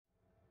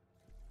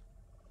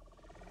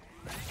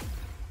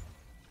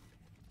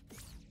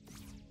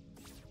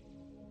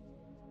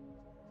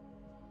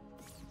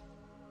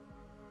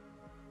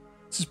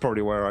is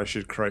probably where I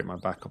should create my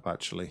backup,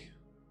 actually.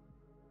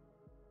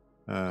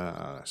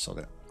 Sod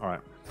it. All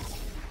right.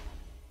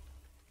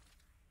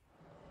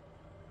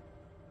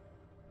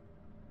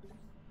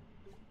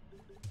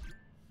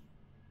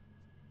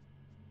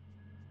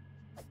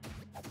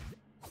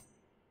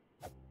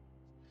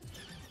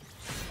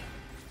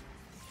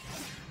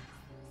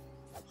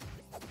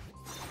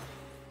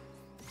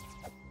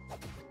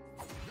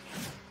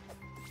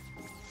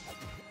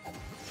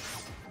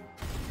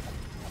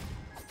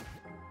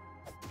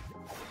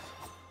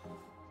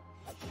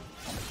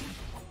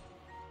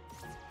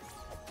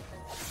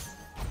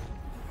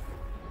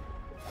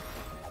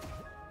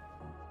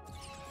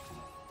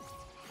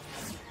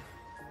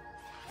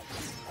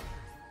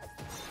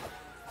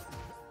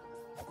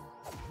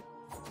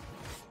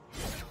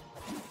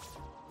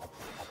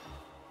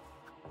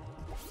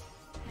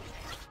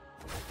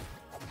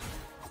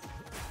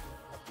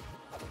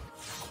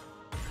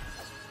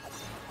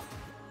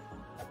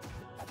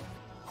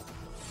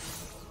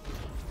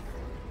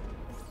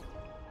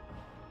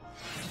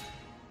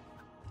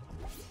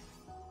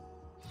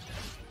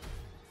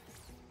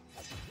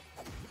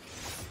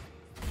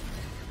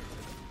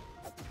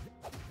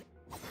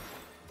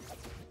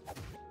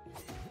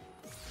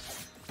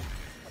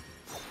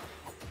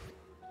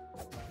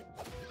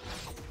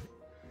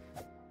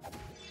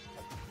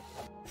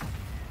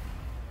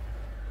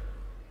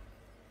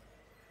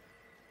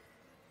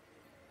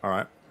 All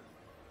right.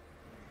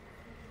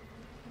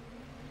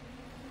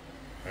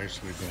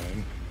 Nicely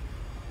done.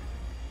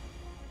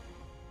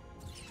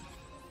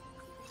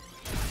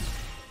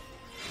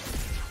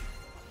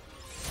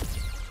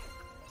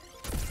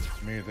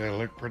 Made that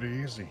look pretty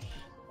easy.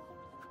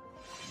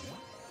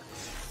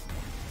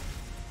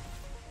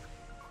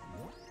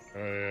 Oh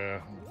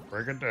yeah,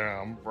 break it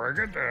down, break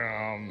it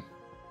down.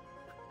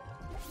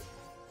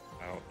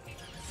 Ouch.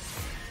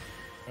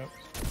 Yep.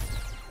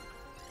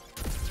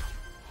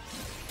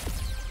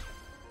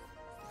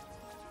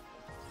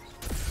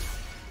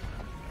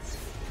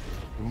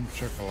 Boom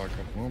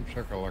shakalaka, boom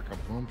shakalaka,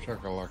 boom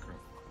shakalaka.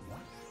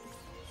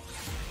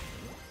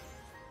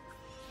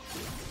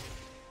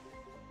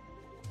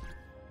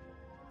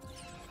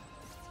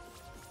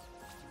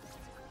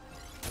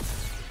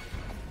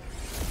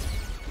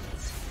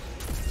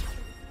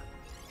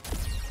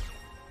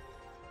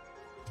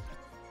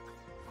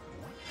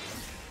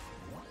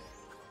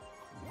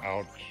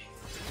 Ouch.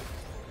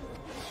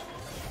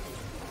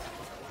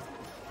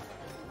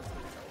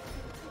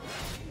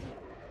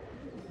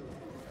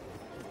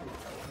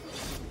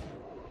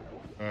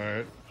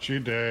 Alright, she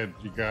dead.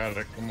 You got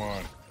it. Come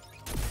on.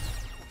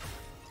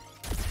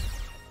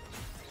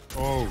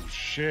 Oh,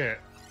 shit.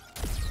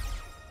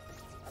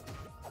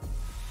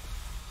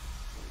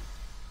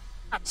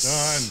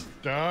 Done.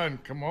 Done.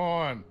 Come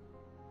on.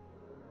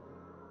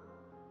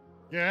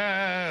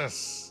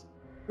 Yes.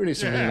 Who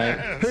needs to rename?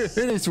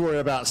 Who needs to worry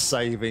about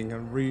saving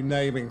and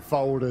renaming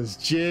folders?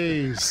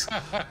 Jeez.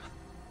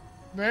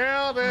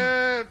 Nailed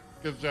it.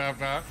 Good job,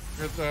 Nock.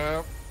 Good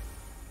job.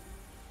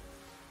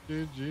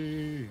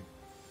 GG.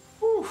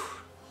 Whew.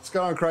 It's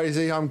going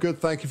crazy. I'm good,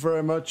 thank you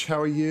very much.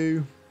 How are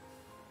you?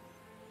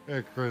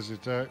 Hey, Crazy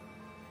Tech.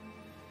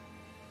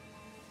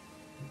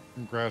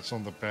 Congrats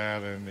on the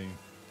bad ending.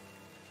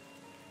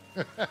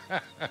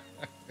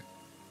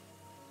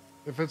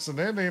 If it's an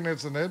ending,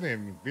 it's an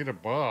ending. Beat a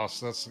boss.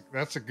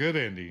 That's a good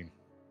ending,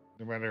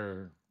 no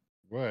matter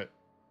what.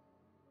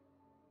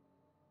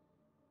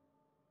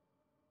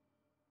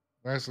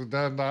 Nicely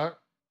done, Nock.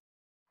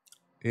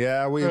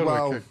 Yeah,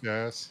 Totally kicked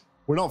ass.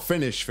 we're not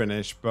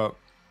finished, but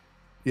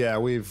yeah,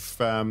 we've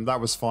that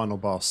was final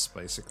boss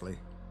basically.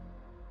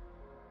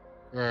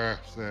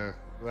 So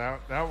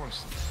that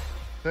was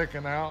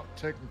taken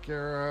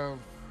care of.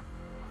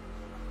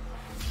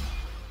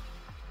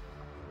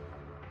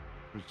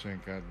 Which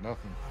ain't got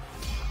nothing.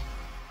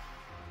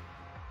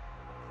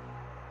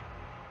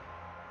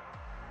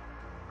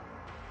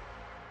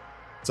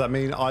 Does that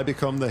mean I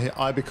become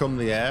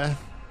the heir?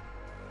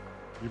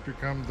 You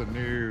become the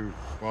new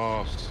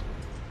boss.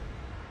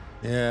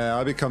 Yeah,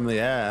 I become the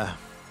heir.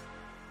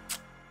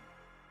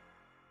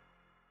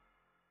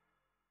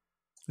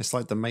 It's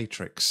like the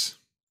Matrix.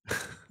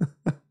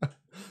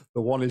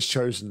 The one is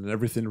chosen and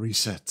everything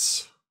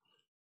resets.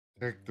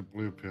 Take the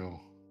blue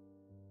pill.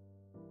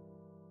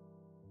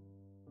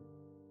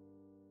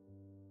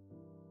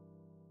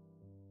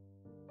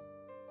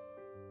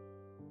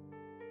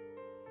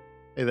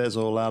 Hey, there's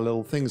all our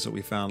little things that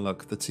we found.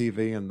 Look, the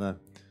TV and the...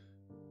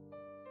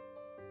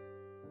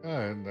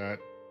 Isn't that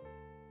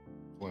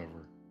clever?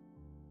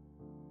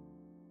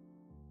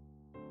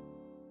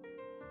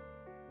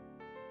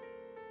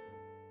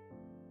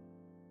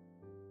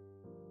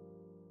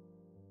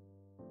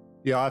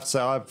 Yeah, I have to say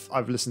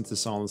I've listened to the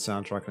song on the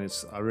soundtrack and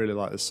I really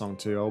like this song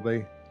too,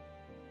 LB.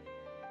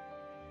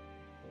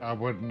 I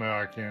wouldn't know.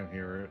 I can't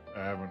hear it.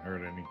 I haven't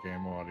heard any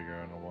game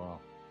audio in a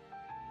while.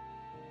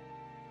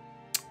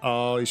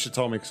 Oh, you should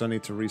tell me because I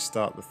need to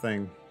restart the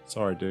thing.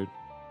 Sorry, dude.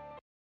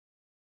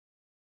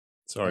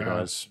 Sorry,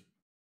 guys.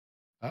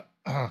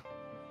 Yeah,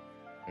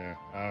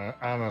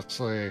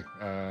 honestly,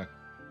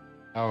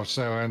 I was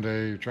so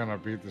into trying to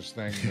beat this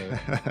thing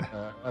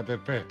that I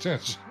didn't pay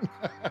attention.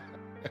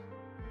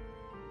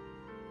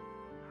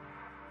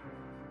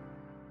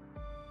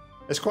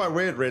 It's quite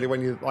weird, really,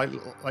 when you like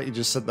you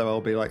just said,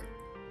 though, LB. Like,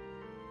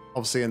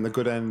 obviously, in the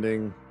good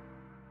ending,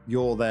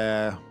 you're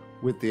there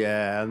with the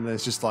air, and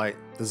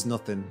there's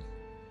nothing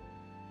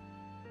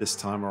this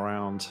time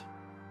around.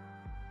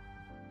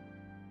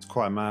 It's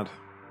quite mad.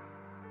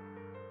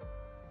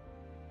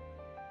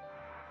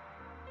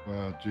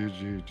 Well,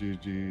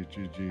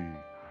 GG.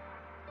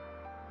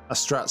 A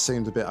strat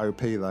seemed a bit OP,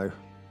 though.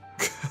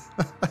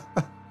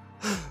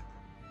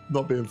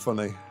 Not being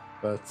funny,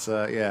 but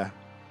yeah.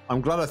 I'm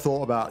glad I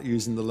thought about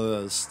using the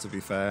lures, to be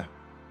fair.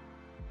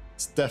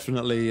 It's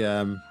definitely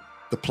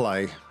the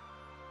play.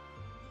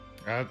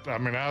 I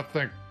mean, I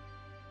think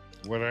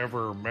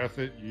whatever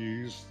method you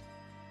use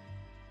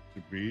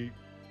to beat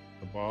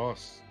the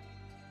boss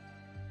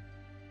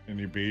and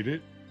you beat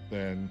it,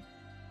 then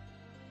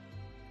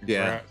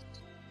congrats.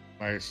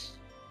 Yeah.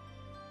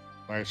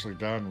 Nicely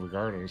done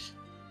regardless.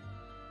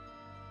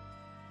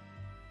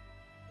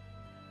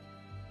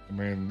 I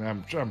mean,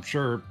 I'm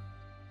sure,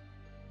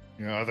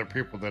 you know, other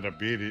people that have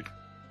beat it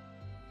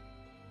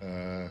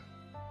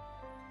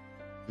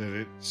did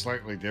it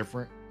slightly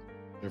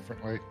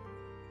differently.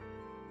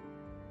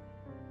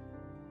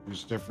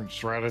 Use different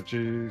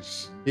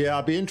strategies. Yeah,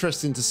 I'd be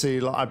interested to see.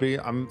 Like,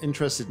 I'm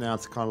interested now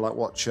to kind of like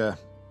watch a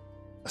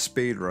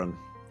speed run,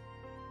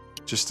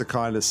 just to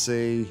kind of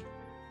see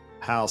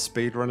how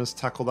speedrunners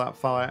tackle that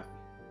fight.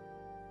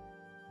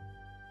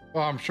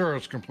 Well, I'm sure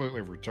it's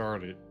completely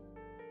retarded.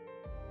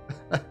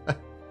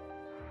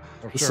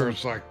 I'm sure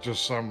it's like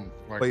just some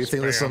like but you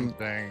think there's some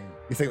thing.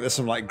 You think there's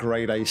some like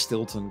grade A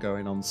Stilton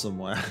going on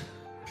somewhere?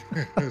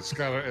 it's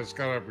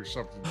gotta be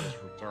something just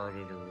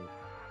retarded,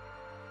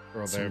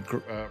 or they've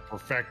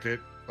perfected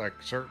like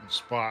certain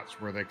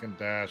spots where they can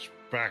dash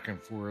back and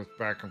forth,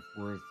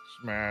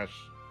 smash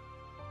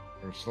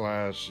or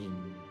slash,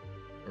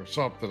 or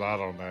something. I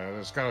don't know.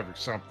 There's gotta be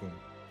something.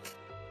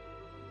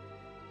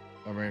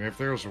 I mean, if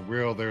there's a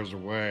will, there's a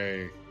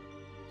way.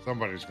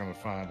 Somebody's gonna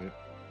find it.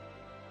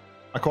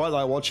 I quite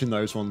like watching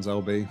those ones,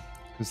 LB,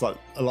 because like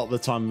a lot of the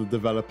time the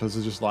developers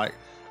are just like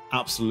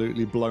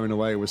absolutely blown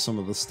away with some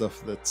of the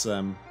stuff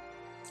that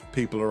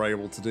people are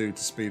able to do to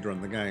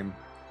speedrun the game.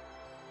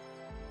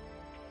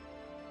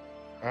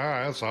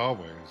 As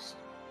always.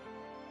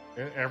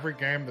 Every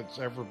game that's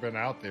ever been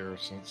out there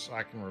since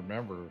I can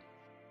remember,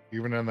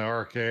 even in the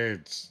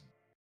arcades,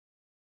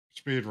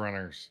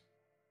 speedrunners,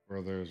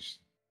 where there's,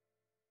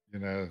 you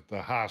know,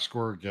 the high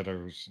score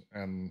getters,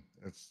 and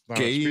it's not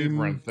a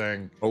speedrun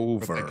thing,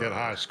 over. But they get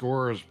high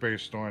scores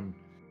based on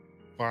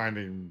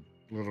finding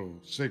little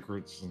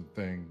secrets and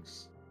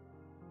things.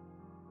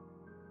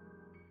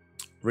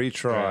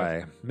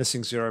 Retry. Yeah.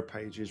 Missing 0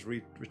 pages.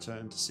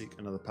 Return to seek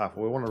another path.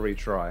 Well, we want to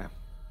retry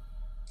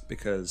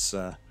because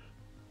there's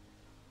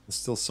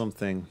still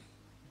something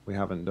we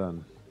haven't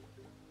done.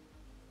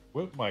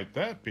 What might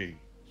that be,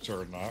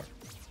 Sir Nock?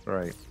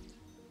 Right.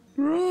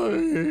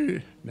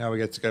 Right. Now we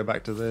get to go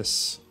back to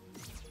this.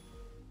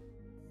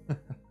 Let's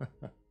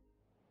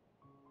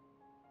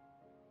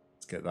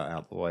get that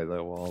out of the way,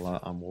 though, while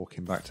I'm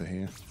walking back to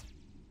here.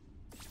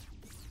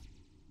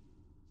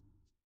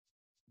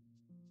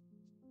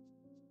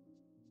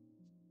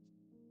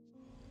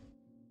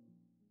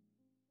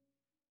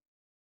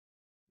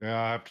 Yeah,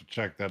 I have to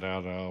check that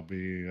out. I'll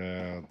be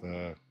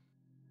the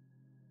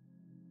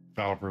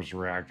developers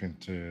reacting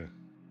to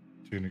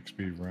Tunic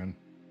speedrun.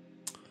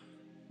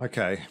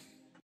 Okay.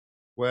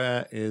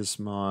 Where is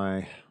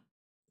my...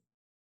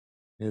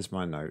 Here's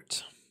my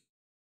note.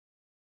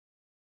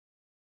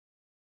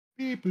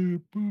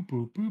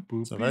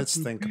 So let's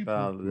think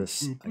about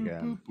this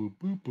again.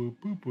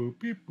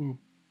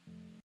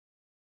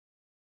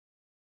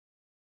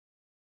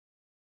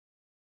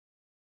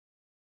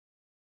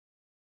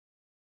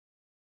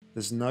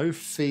 There's no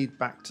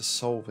feedback to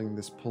solving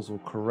this puzzle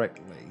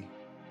correctly.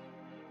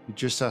 You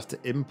just have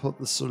to input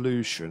the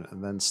solution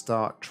and then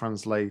start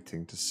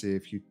translating to see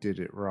if you did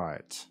it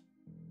right.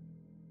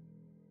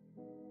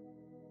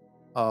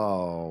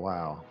 Oh,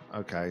 wow.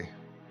 Okay.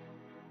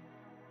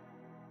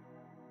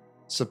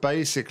 So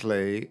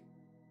basically...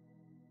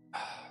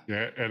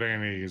 Yeah, it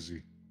ain't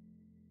easy.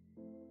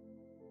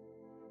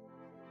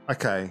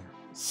 Okay,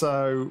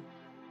 so...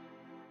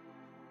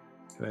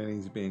 It ain't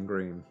easy being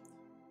green.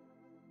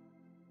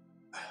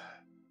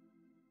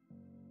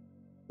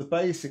 So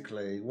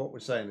basically, what we're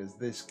saying is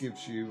this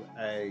gives you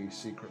a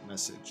secret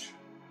message,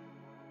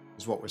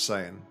 is what we're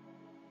saying.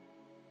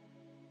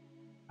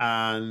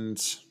 And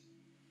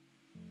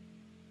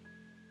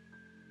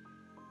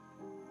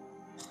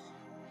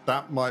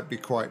that might be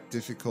quite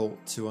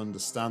difficult to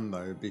understand,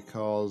 though,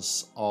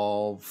 because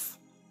of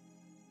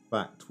the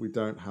fact we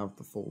don't have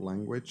the full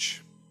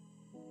language.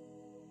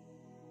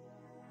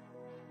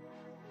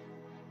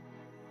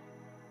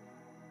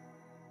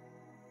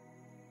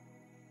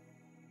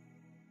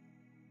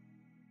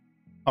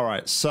 All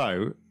right,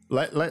 so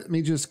let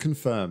me just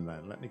confirm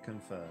then. Let me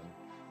confirm.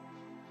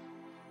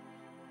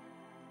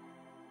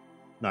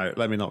 No,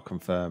 let me not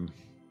confirm.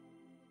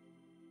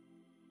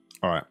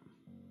 All right.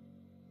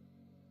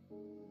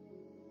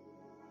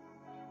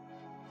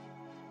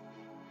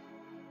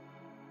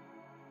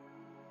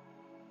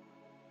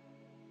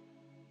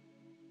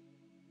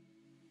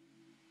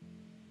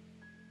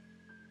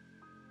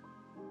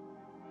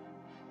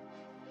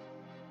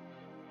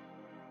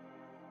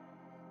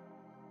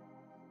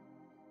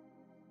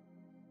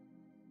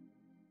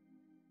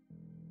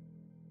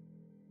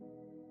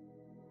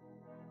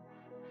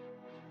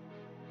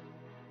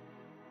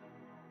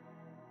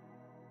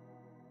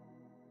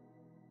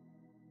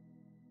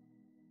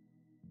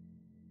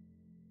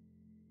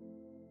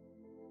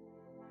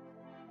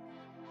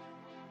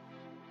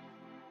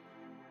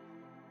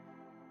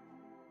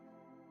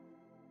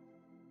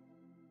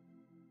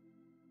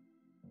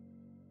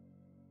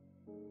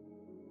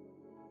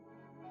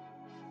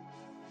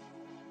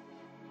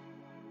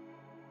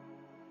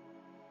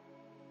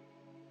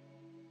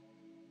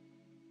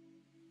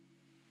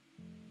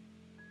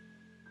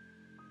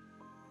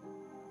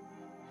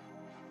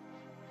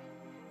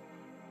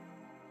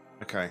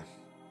 Okay.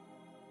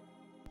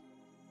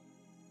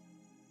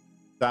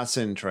 That's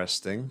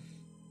interesting.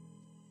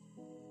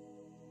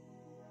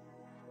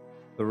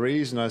 The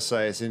reason I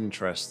say it's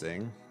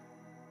interesting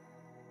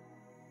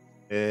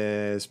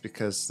is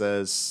because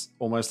there's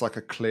almost like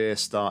a clear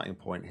starting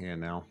point here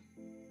now.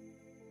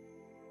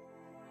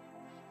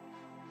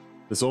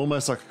 There's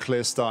almost like a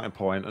clear starting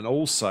point, and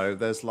also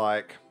there's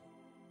like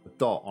a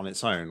dot on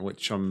its own,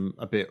 which I'm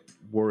a bit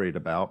worried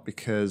about,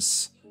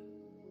 because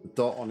the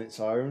dot on its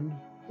own,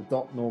 the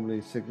dot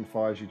normally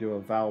signifies you do a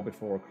vowel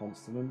before a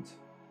consonant.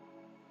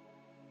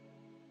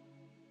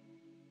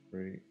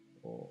 3,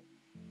 4,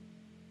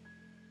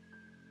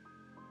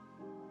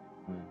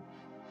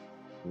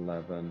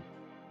 11,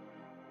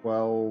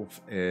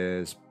 12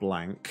 is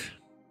blank.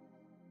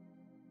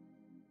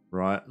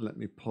 Right, let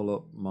me pull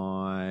up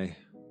my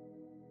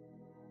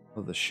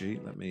other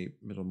sheet. Let me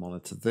middle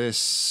monitor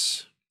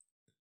this.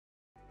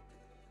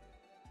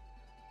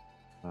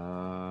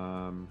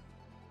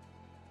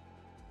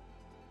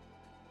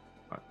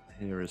 Right,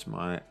 here is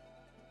my...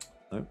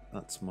 Nope,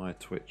 that's my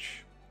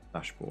Twitch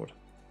dashboard.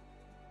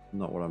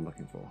 Not what I'm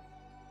looking for.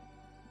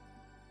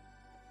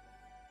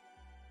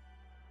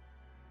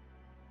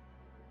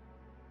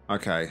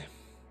 Okay.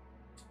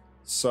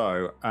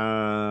 So,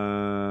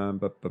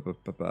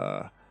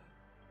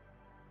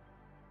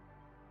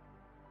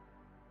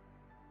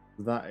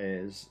 that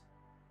is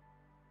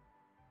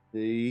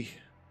the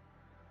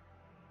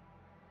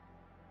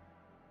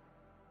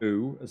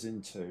oo as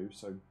in two,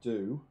 so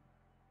do.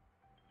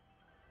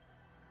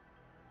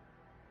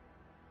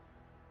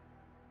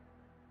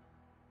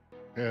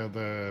 Yeah,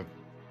 the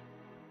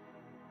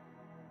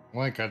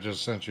link I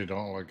just sent you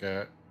don't look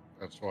at.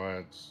 That's why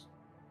it's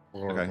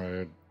blur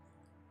mode.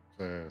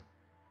 So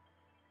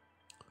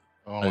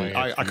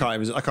I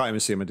can't even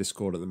see my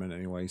Discord at the minute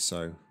anyway.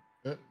 So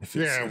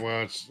yeah,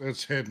 well,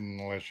 it's hidden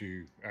unless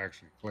you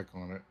actually click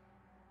on it.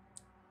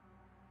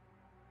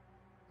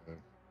 So.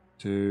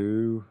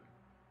 Two.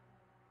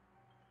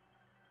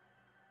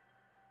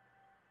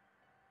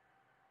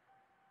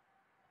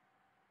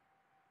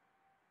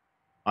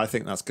 I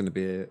think that's going to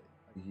be a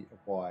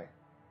Y.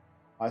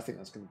 I think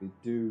that's going to be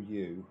do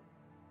you.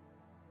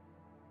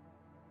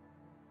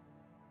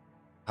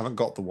 I haven't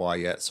got the Y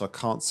yet, so I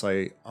can't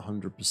say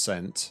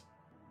 100%.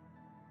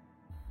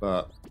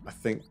 But I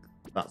think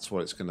that's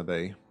what it's going to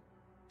be.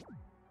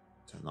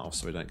 Turn that off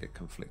so we don't get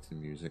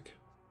conflicting music.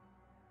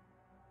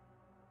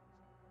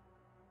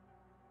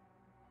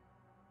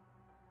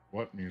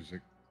 What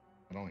music?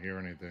 I don't hear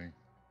anything.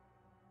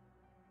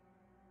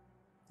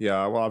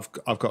 Yeah, well,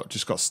 I've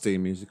just got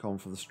Steam music on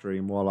for the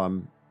stream while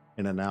I'm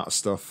in and out of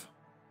stuff,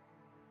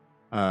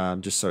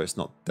 just so it's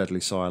not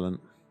deadly silent.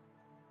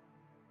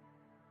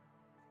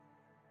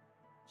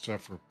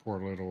 Except for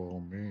poor little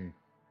old me.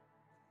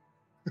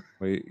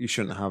 Well, you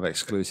shouldn't have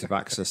exclusive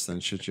access then,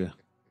 should you?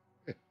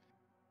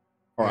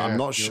 All right,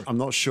 yeah, I'm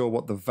not sure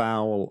what the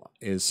vowel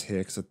is here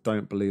because I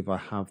don't believe I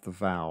have the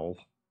vowel.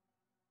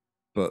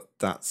 But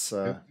that's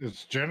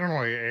it's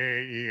generally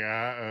A, E,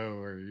 I, O,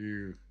 or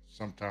U.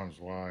 Sometimes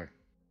Y.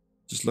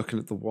 Just looking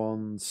at the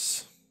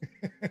ones.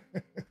 The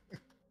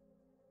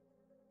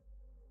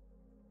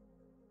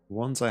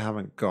ones I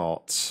haven't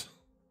got.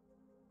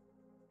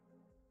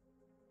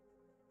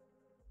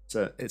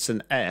 So it's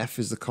an F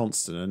is the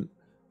consonant.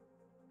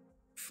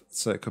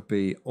 So it could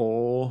be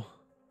or.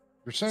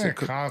 You're saying a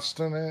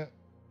consonant?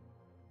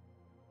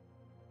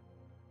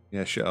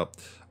 Yeah, shut up.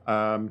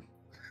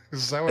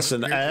 Is that what it's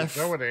an F.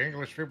 Is that what the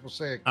English people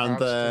say? And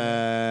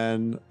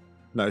then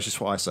no, it's just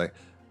what I say.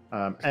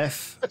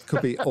 F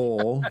could be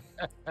or,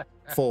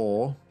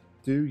 for,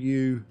 do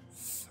you,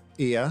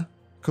 ear,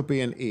 could be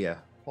an ear,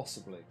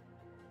 possibly.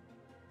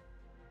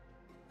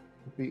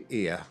 Could be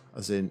ear,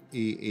 as in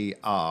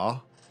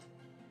E-E-R.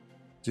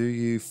 Do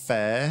you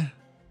fair?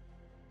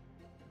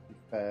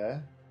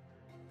 Fair.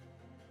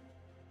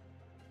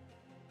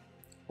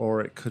 Or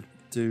it could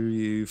do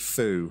you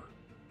foo.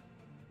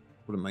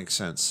 Wouldn't make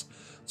sense.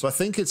 So I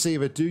think it's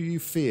either do you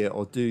fear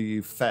or do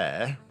you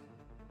fair.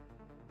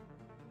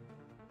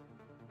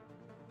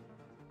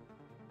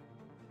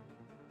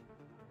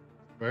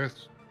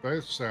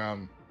 both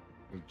sound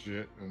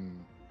legit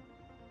in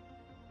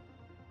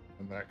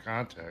that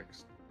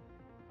context.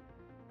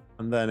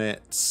 And then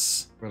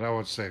it's But I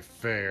would say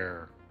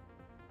fair.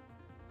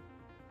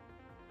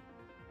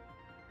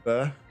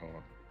 the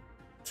Oh,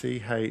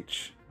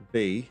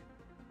 THV.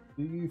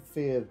 Do you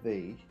fear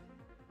thee?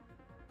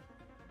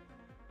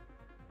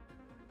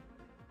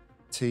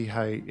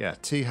 Yeah,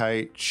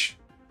 TH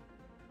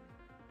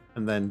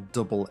and then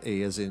double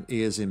E as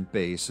in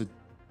B. So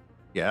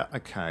yeah,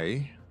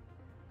 okay.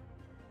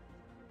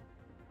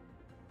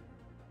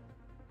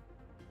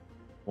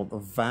 Want the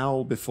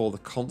vowel before the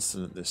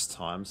consonant this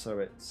time, so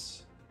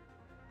it's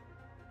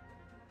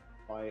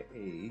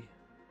IE.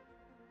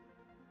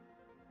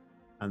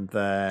 And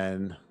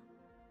then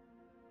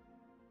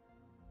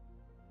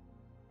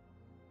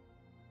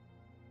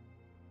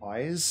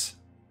eyes.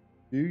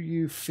 Do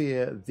you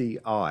fear the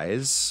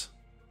eyes?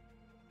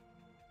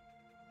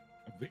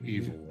 the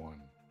evil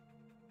one.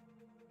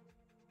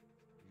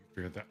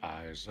 You fear the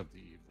eyes of the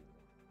evil one.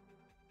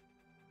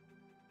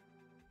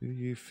 Do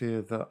you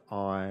fear the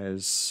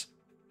eyes?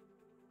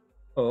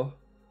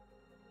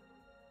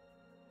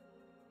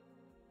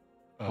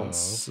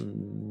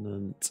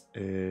 Consonant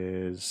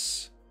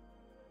is.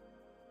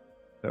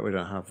 Bet we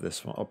don't have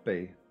this one.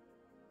 B.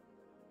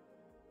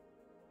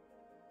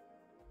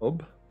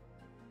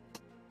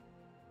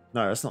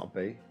 No, it's not a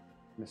B.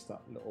 Missed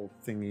that little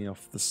thingy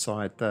off the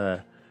side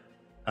there.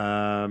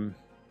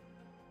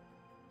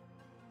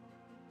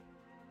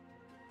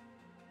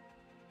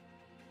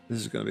 This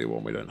is going to be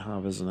one we don't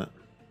have, isn't it?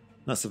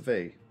 That's a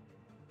V.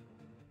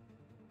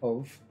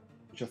 Of,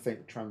 which I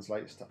think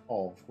translates to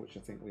of, which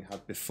I think we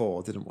had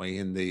before, didn't we,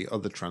 in the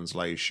other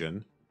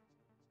translation?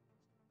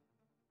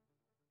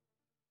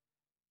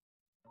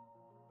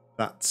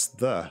 That's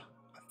the,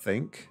 I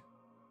think.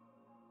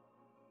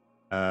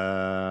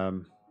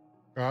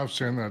 I've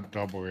seen that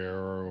double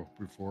arrow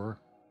before.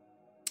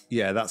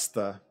 Yeah, that's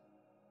the.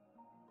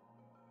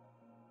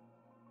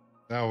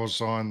 That was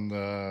on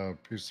the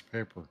piece of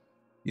paper.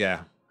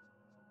 Yeah.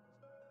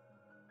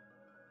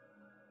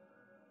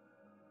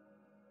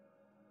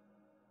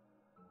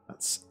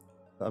 That's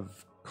the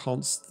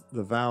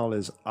vowel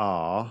is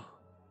R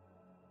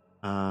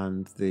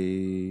and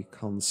the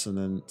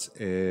consonant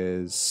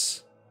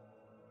is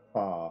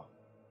R.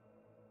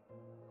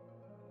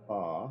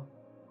 R.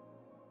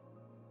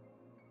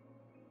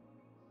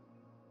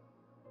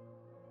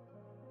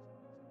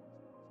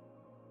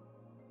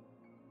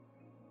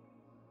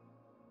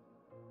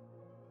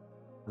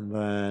 And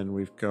then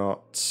we've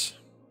got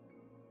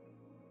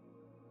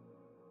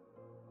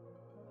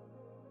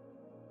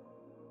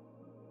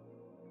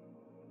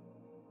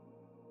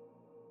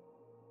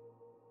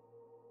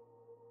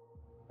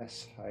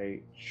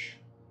SH.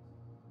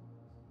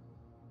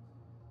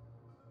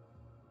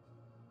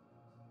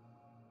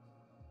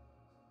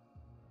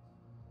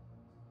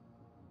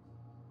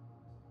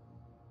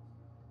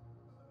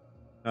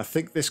 I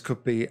think this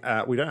could be,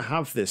 we don't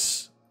have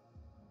this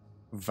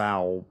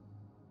vowel.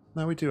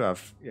 No, we do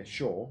have, yeah,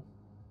 sure.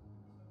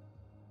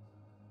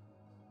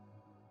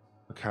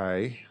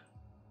 Okay.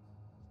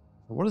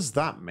 What does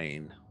that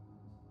mean?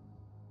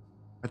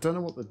 I don't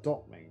know what the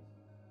dot means.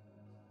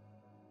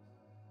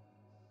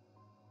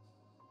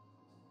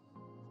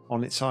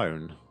 On its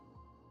own.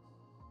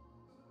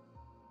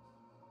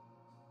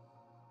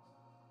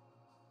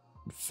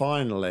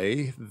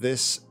 Finally,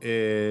 this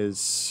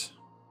is...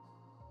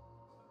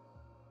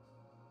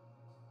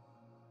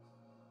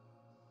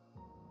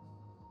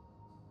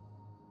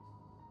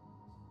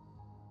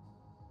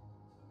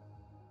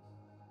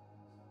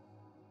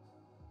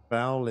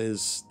 Vowel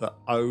is the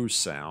O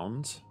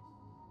sound.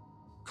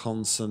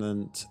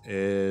 Consonant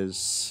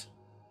is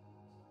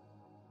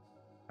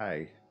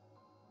A.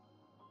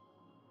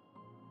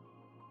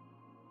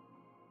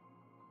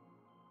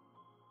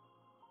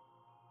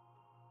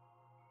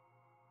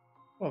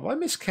 Well, have I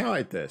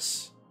miscounted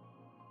this?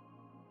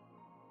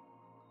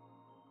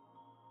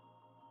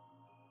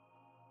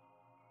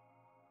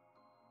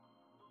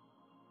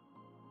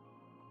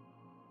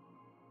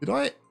 Did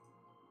I?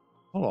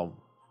 Hold on.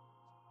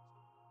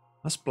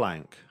 That's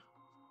blank.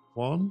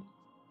 1,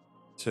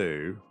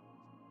 2,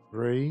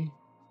 3,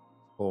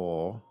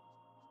 4,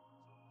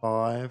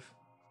 5,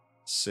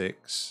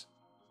 6,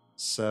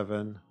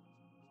 7,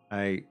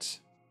 8,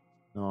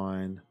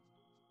 9,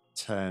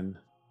 10,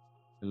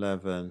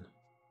 11,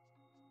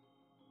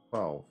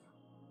 12.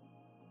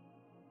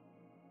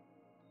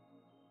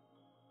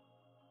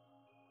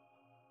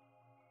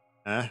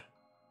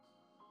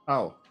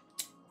 Oh,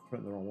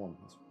 put the wrong one.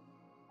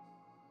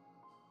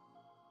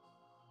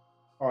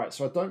 All right,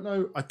 so I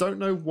don't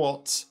know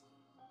what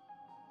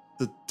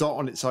the dot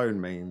on its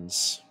own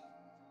means.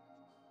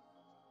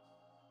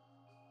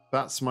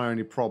 That's my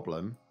only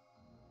problem.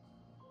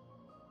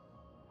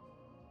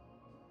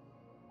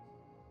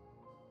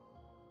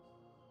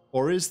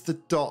 Or is the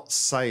dot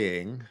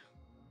saying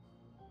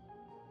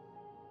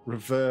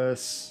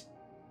reverse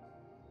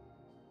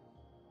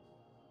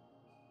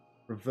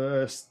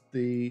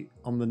the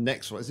on the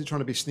next one? Is it trying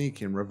to be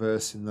sneaky and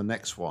reversing the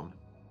next one?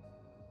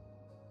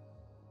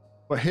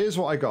 But here's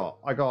what I got.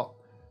 I got,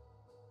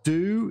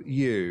 do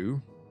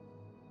you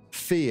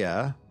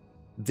fear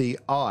the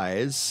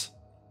eyes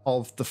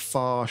of the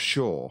far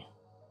shore?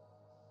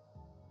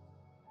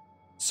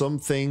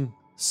 Something,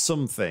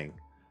 something.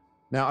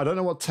 Now, I don't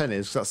know what 10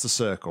 is, because that's the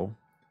circle.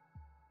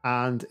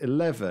 And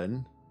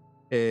 11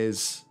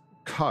 is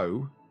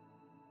co.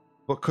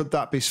 But could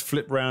that be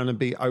flipped round and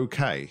be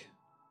okay?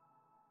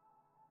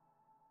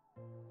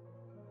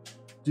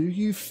 Do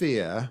you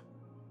fear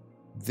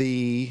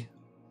the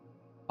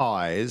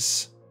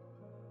eyes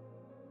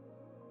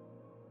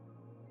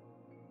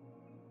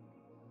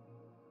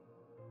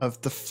of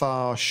the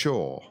far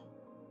shore?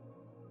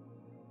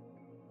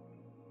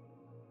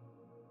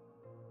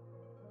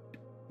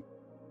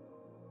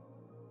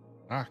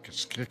 Nock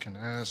is kicking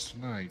ass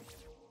tonight.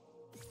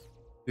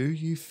 Do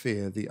you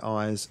fear the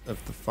eyes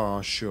of the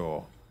far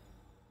shore?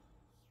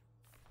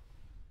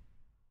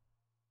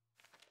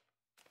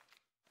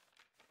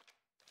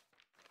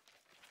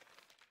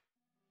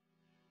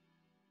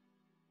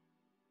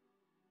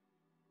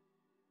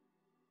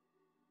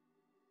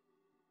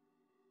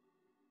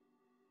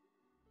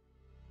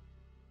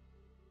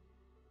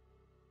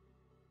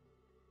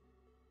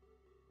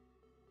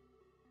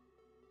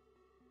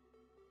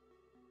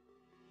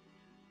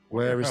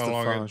 Where is the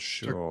far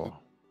shore?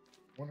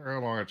 Wonder how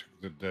long it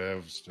took the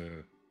devs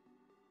to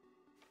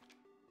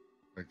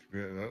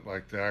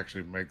to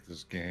actually make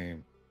this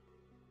game.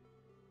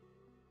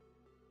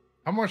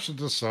 How much did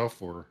this sell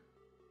for?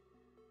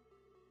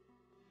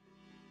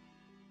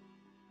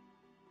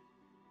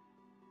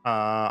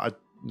 I'm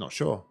not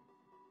sure.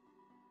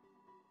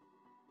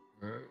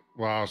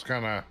 Well, I was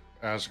kind of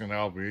asking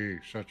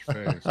LB. Shut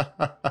your face.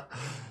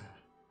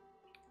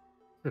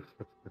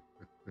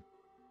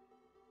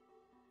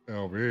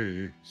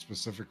 LB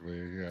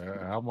specifically.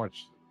 How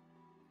much?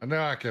 I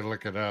know I can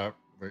look it up,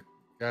 but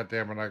God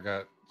damn it, I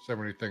got so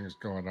many things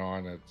going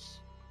on. It's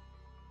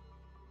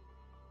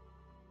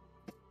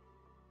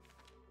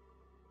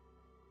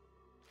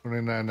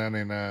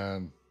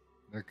 $29.99.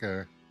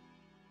 Okay.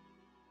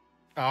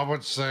 I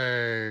would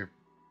say,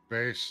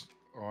 based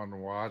on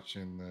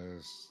watching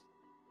this,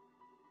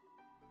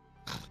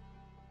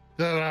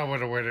 that I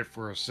would have waited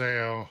for a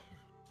sale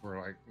for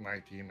like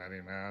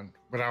 $19.99.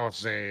 But I would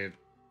say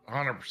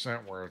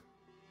 100% worth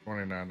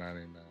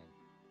 $29.99.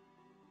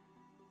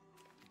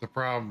 The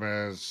problem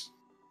is,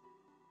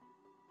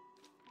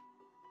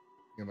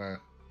 you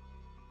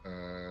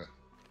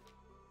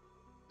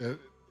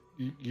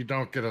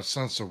don't get a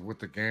sense of what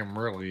the game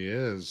really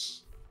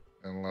is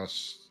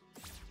unless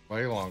you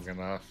play long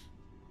enough,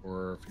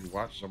 or if you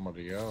watch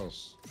somebody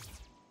else.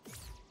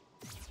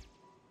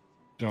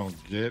 Don't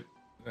get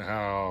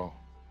how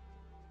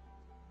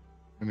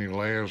many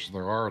layers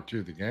there are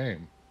to the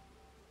game.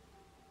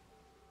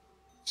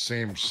 It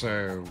seems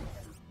so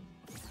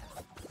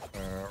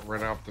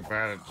right off the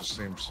bat, it just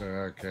seems so,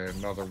 okay,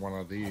 another one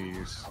of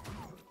these,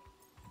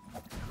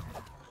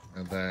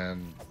 and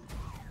then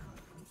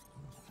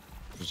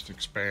just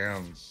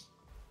expands.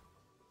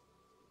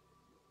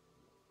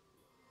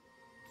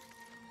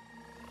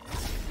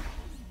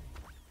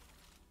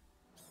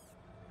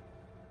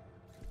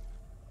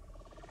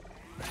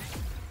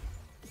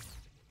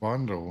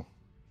 Bundle.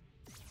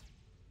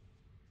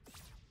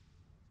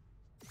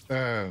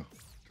 Oh,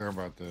 talk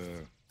about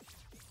the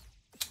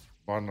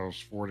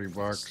bundles.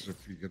 $40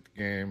 if you get the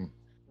game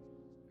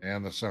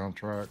and the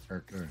soundtrack.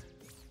 Okay.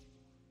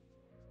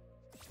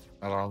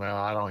 I don't know.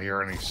 I don't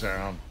hear any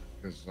sound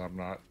because I'm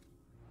not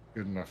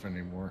good enough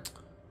anymore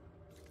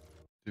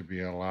to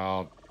be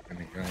allowed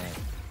any kind of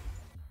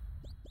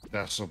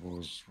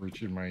decibels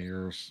reaching my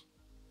ears.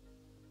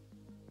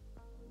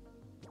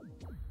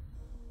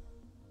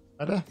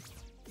 Better?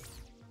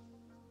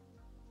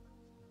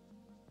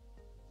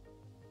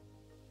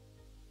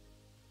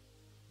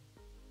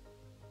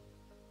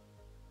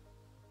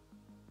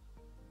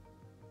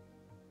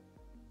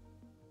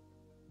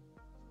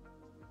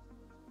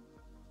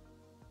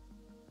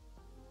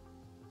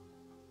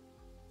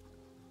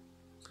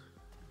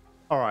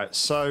 All right,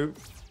 so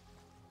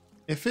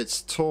if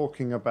it's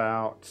talking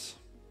about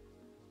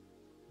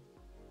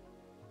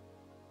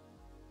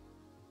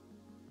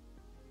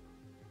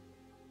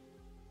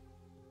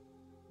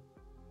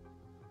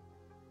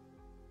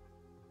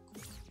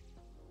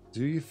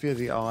do you fear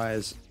the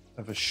eyes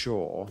of a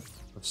shore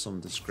of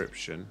some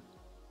description?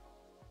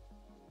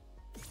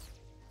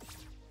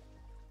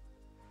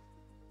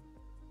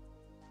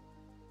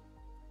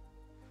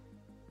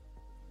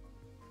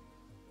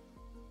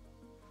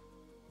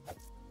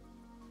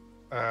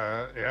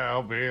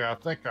 Yeah, LB, I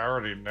think I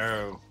already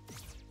know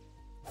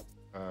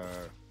what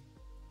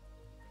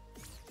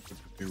to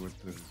do with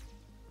the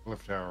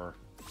cliff tower.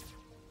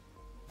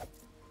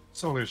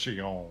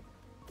 Solution.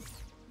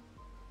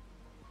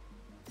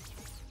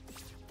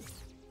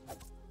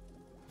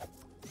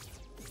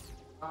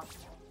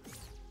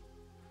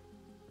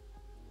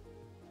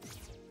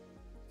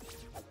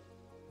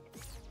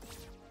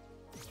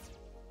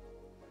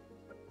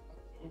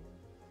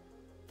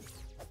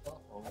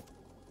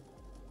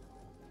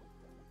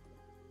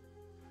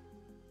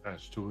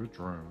 As to a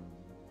drone.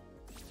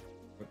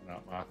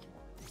 not my fault.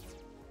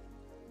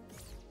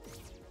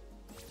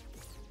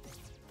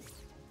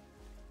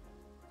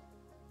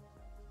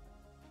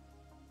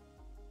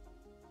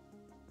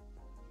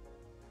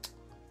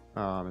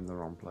 Oh, I'm in the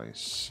wrong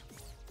place.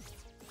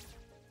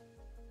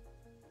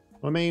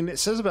 I mean, it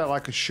says about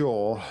like a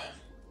shore,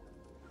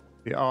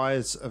 the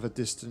eyes of a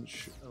distant,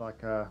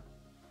 like a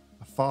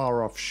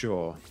far off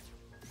shore.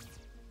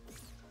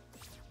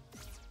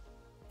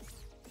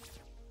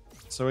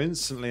 So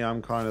instantly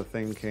I'm kind of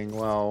thinking,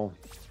 well,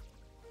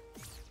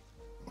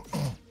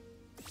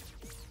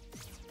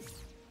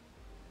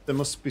 there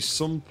must be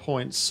some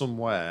point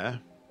somewhere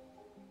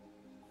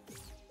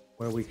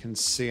where we can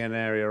see an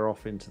area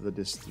off into the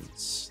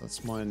distance.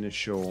 That's my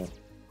initial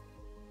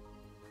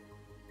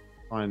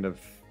kind of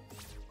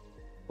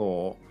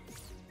thought.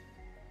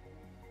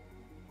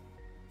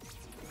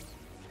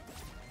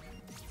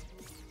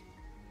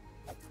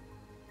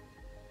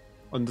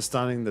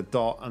 Understanding the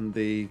dot and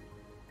the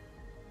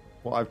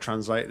what I've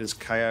translated as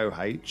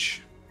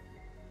KOH,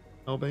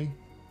 LB.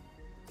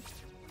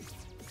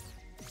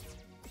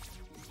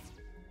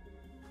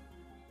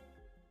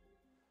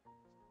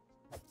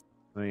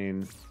 I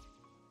mean,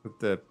 could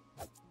the,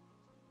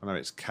 I know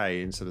it's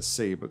K instead of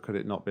C, but could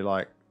it not be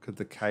like, could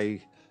the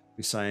K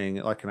be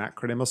saying like an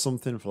acronym or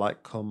something for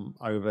like come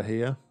over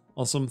here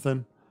or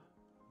something?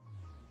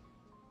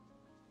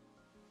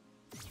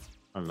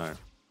 I don't know.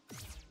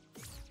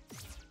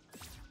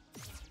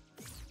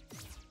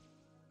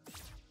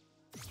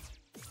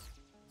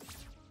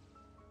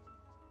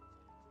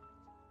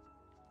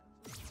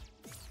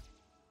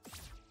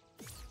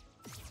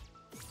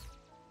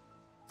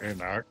 Hey,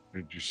 Nock,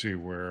 did you see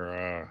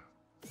where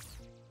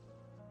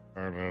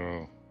our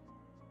little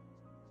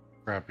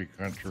crappy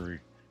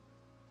country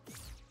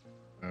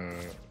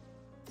with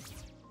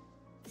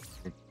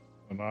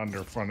an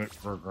underfunded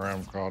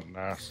program called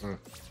NASA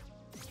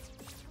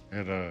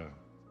hit a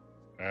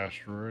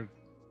asteroid?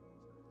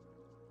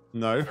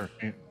 No.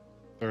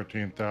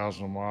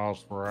 13,000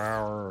 miles per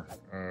hour,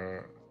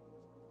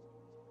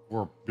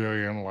 4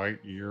 billion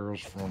light years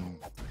from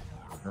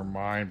your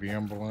mind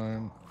being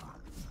blown.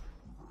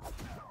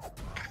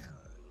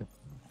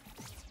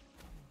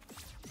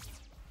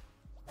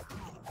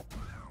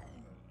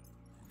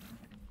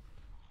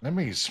 Let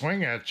me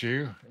swing at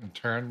you and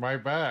turn my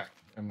back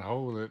and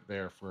hold it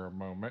there for a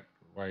moment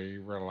while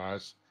you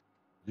realize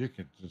you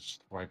could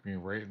just swipe me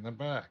right in the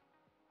back.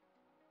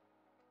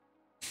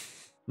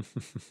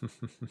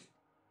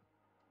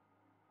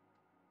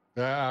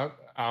 Yeah,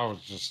 I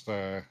was just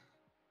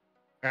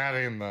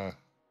adding the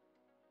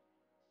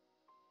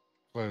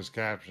closed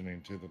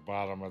captioning to the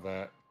bottom of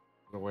that,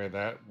 the way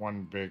that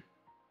one big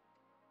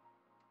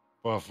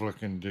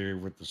buff-looking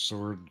dude with the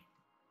sword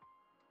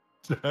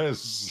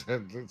does.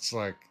 And it's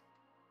like,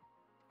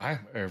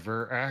 I'm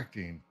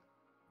overacting.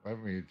 Let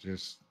me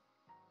just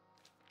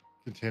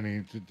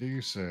continue to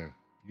do so.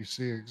 You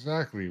see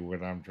exactly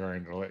what I'm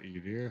trying to let you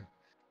do.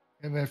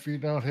 And if you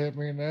don't hit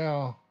me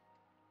now,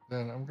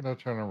 then I'm going to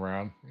turn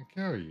around and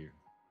kill you.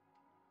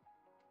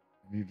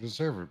 And you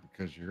deserve it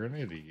because you're an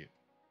idiot.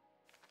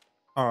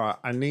 All right,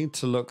 I need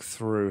to look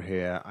through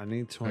here. I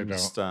need to They don't.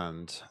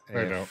 understand.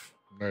 They don't.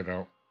 They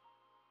don't.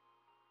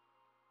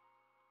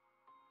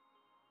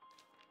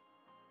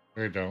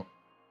 They don't.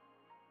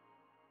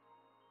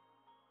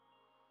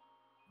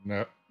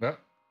 No. No.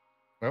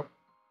 Nope.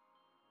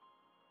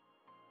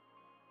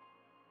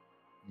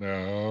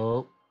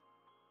 No.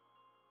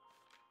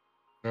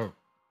 No.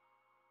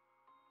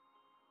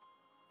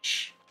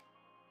 Shh.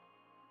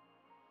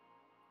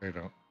 They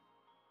don't.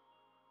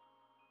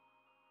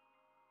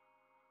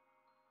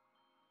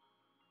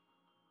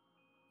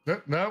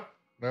 No. No.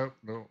 No.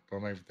 No.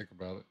 Don't even think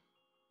about it.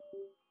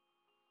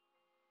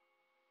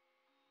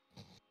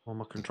 Well,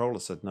 my controller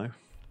said no.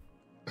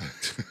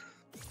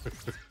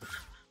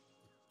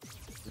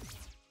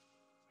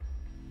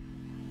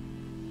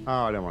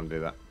 Oh, I don't want to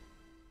do that.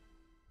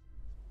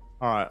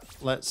 All right,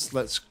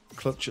 let's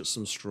clutch at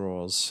some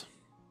straws.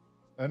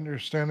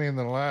 Understanding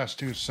the last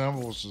two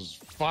symbols is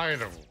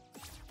vital.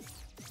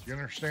 You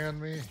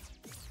understand me?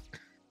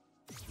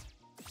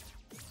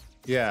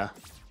 Yeah.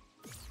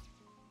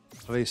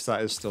 At least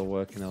that is still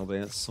working,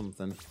 albeit it's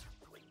something.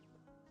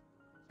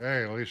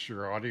 Hey, at least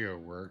your audio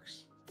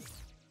works.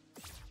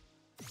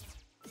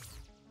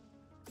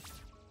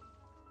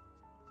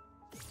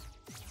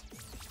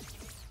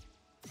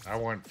 I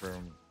went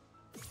from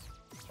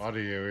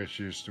audio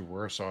issues to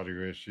worse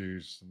audio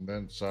issues, and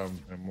then some,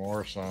 and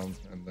more some,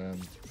 and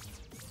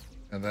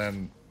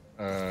then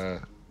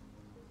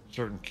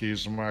certain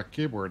keys on my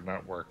keyboard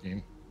not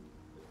working.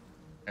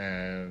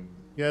 And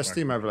Yeah,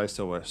 Steam Overlay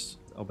still works,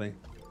 LB.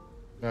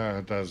 no,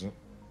 it doesn't.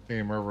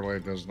 Steam Overlay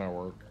does not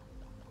work.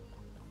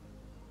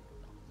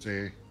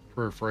 See,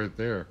 proof right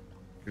there.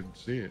 Couldn't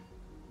see it.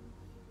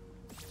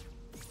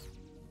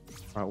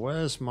 Right,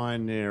 where's my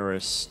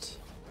nearest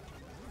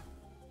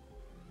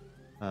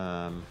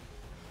Doofy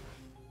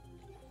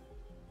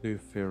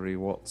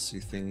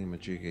Watsy thingy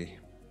majiggy?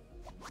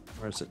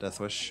 Where's it,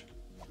 Deathwish?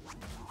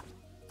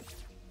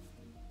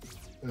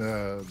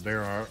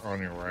 They're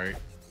on your right.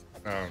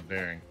 Oh,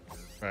 dang.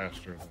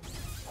 Faster than...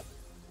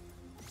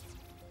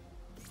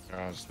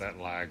 Oh, it's that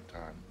lag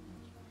time.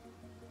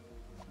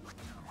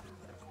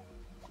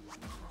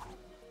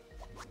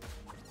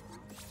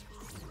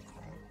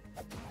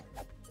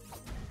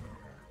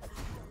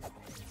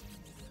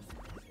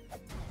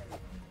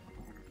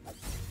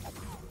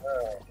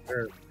 Oh,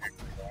 there's...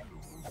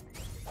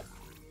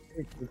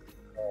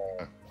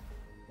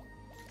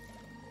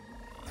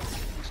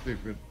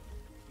 Stupid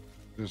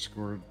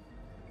Discord.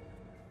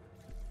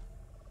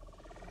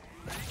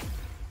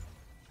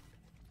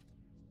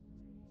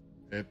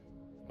 It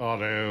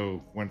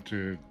auto went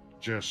to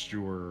just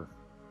your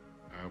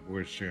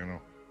voice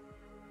channel.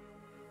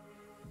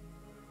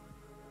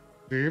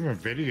 Even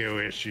video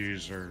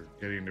issues are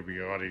getting to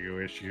be audio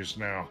issues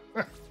now.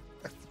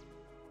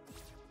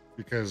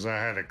 Because I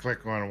had to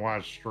click on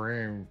watch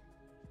stream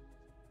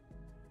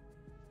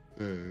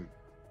to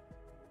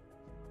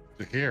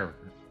hear.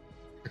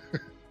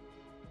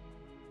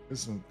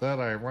 Isn't that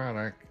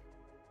ironic?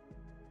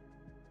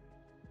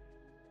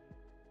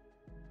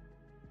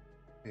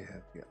 You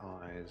have your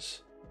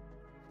eyes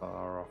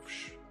far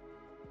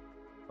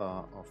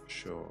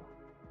offshore.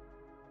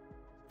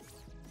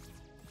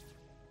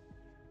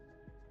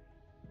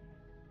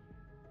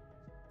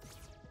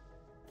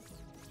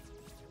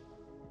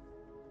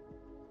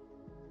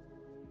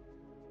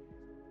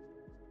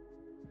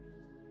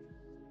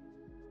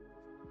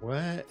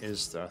 Where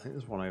is there? I think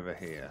there's one over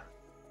here.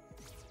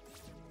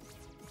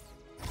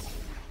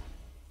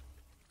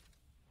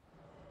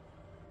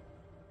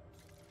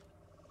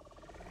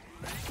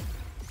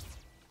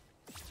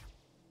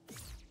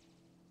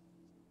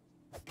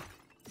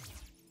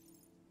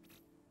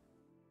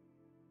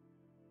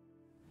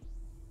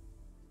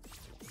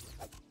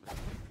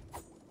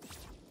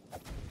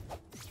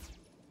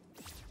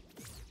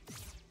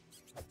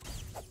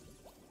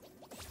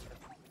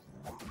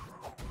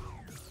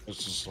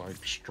 This is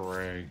like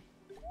Stray.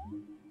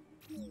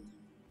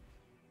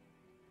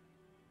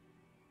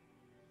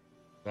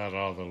 Not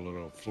all the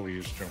little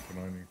fleas jumping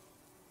on you.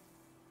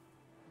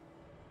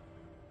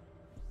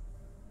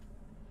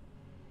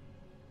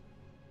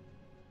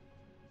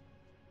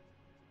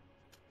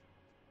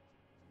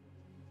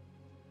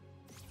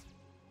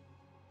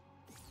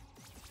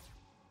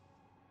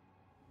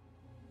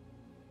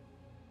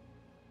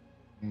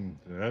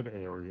 That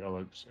area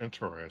looks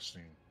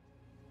interesting.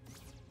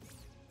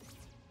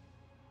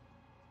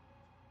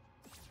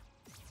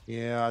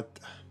 Yeah,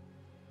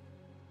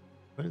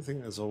 I don't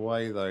think there's a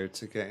way though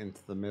to get into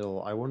the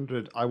middle. I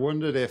wondered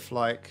if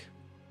like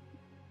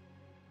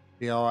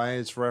the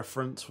eyes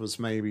reference was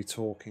maybe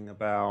talking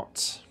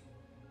about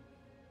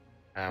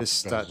this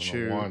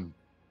statue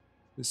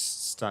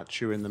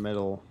in the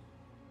middle.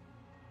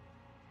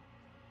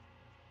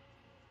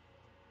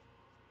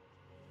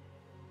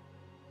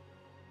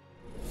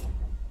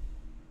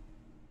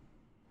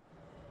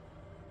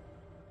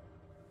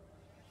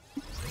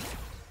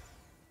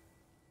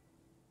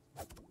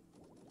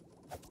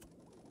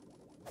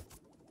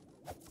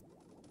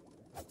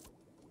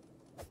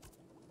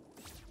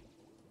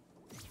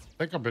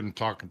 I think I've been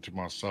talking to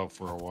myself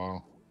for a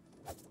while.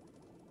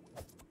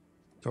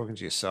 Talking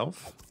to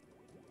yourself?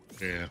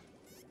 Yeah.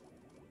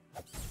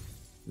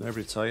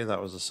 Nobody tell you that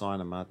was a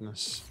sign of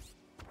madness?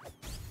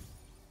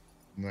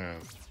 No.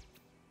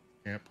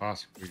 Can't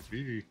possibly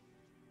be.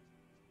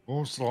 When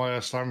was the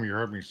last time you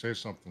heard me say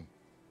something?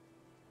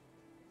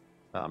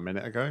 About a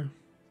minute ago?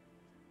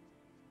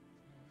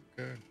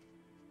 Okay.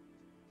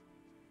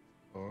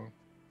 Hello?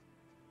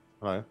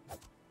 Hello?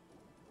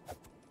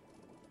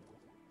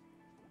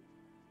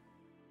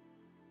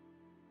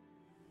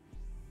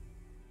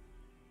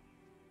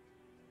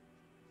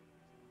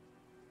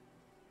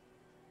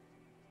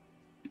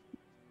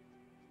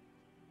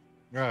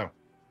 Oh.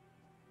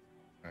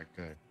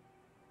 Okay.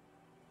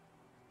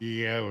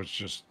 Yeah, it was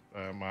just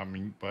my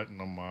mute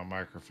button on my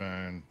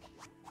microphone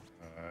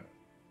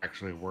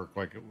actually worked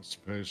like it was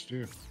supposed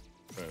to.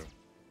 So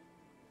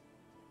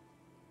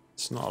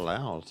It's not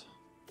allowed.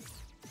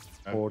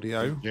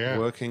 Audio yeah.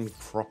 working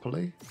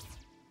properly?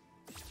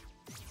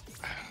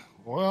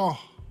 Well,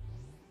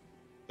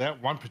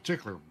 that one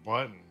particular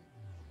button,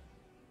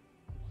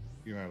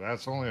 you know,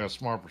 that's only a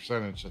small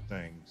percentage of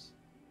things.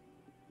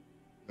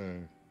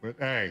 But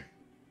hey,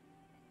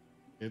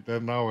 it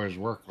doesn't always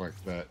work like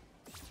that.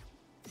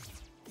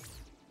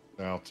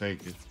 I'll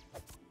take it.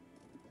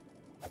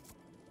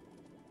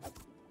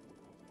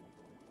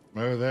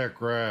 Mow that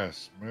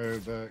grass. Mow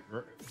that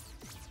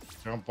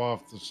jump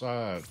off the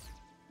side.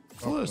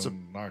 Well, there's a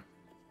Knock.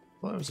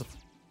 Well, there was a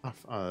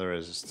path. Oh, there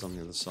is. It's on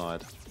the other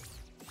side.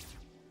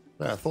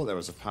 Yeah, I thought there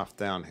was a path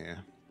down here.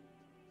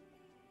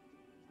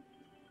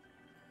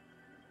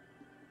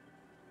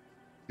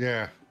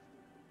 Yeah.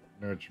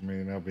 I know what you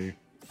mean, LB.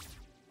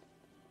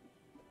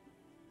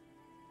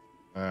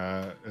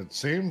 It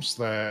seems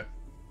that,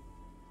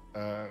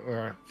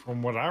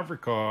 from what I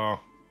recall,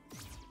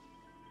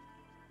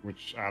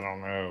 which I don't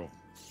know,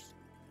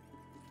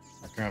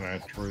 what kind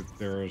of truth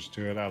there is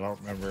to it. I don't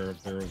remember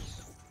if there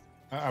was.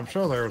 I'm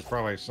sure there was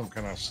probably some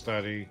kind of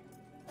study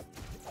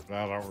but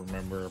I don't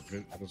remember if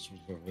this was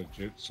a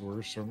legit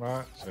source or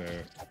not. So,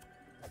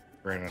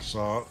 grain of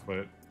salt.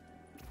 But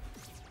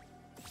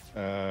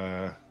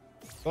I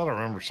thought I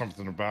remember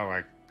something about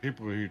like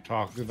people who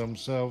talk to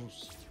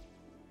themselves,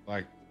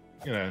 like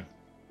you know,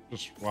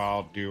 just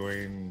while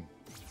doing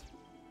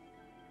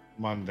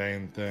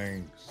mundane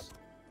things,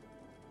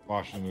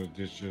 washing the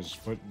dishes,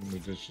 putting the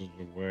dishes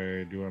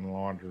away, doing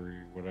laundry,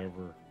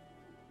 whatever.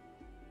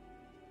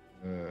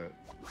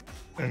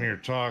 And you're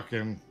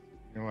talking,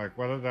 you're like,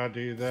 why did I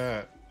do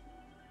that?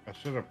 I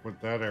should have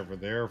put that over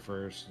there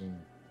first. And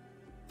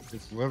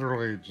it's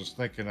literally just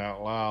thinking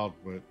out loud.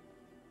 But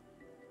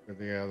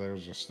yeah,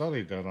 there's a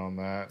study done on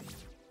that.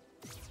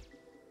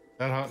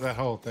 That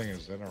whole thing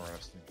is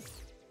interesting.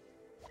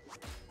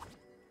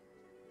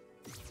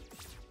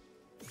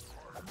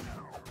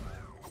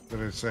 But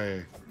it's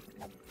a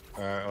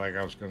like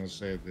I was going to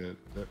say that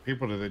the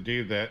people that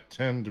do that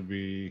tend to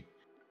be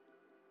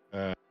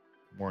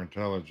more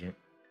intelligent.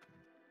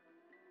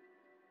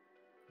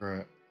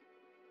 Right.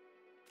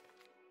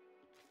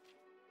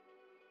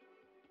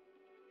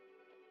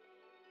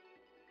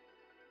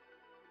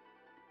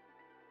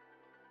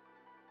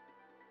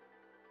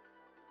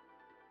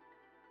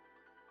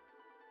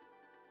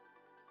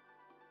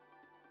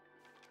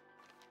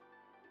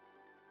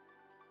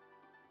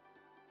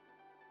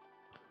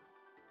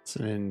 It's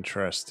an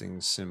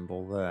interesting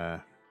symbol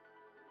there.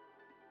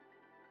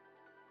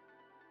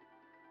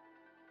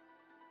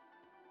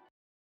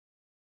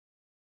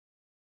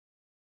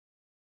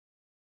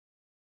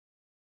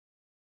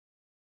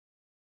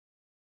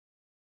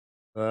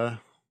 There.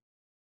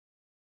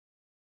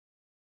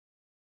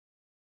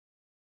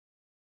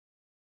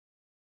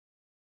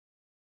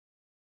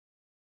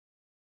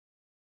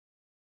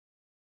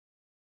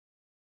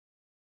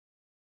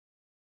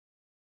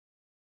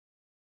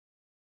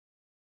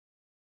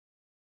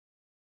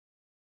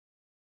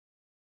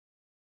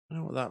 I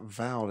don't know what that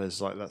vowel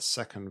is, like that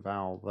second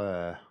vowel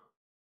there.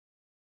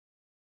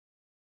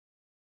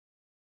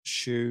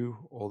 Shoe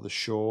or the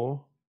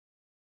shore.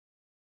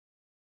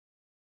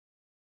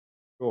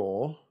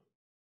 Shore.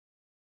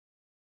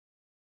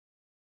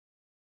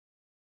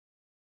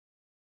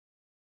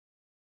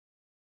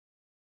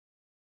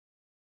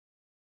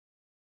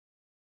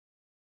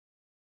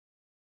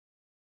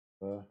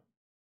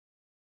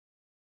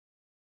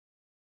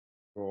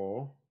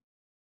 Shore.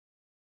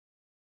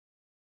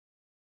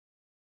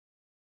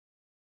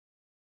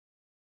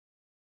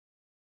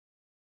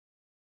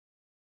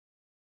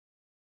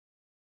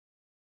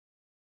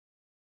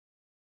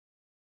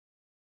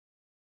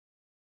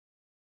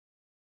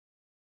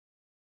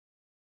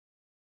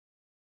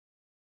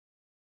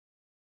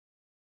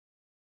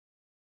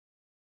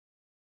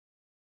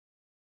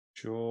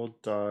 Shore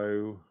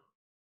dough.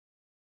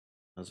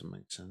 Doesn't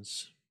make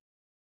sense.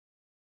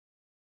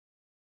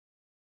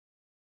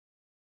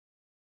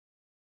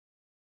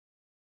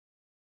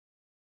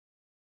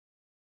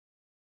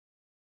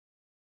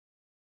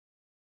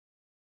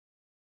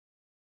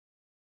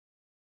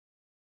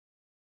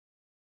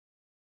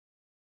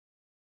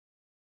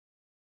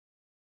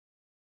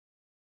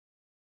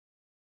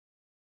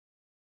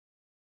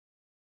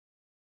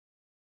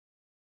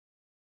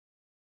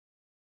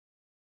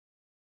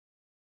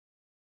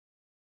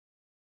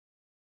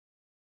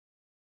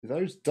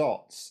 Those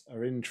dots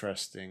are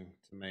interesting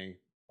to me,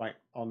 like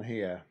on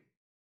here.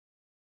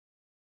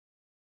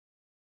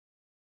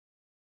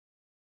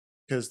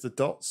 Because the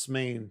dots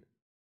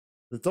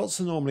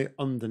are normally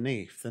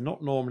underneath. They're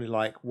not normally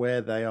like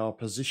where they are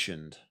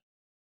positioned.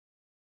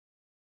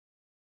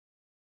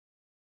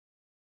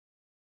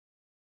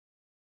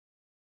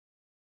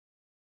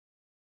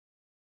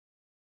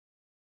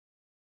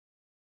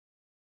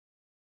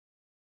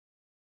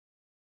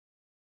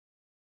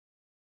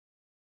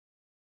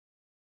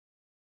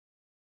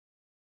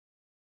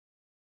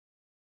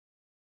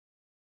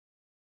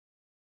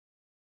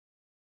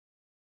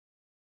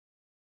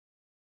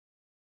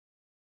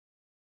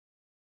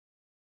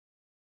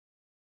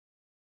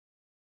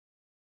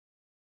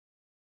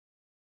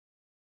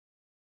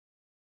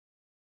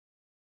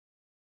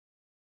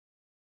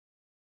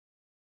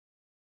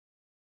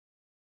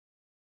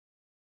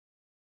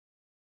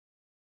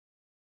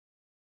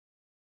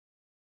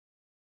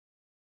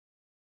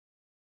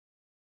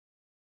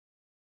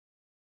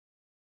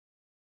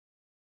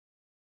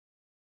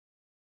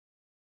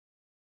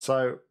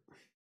 So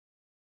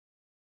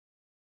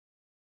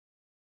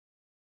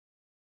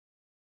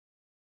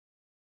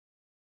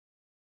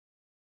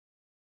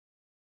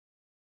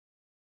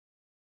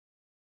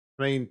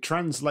I mean,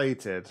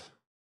 translated,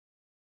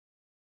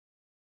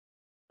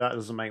 that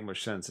doesn't make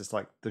much sense. It's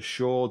like the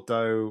shore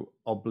dough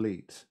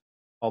oblate.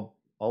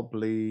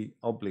 Oblate.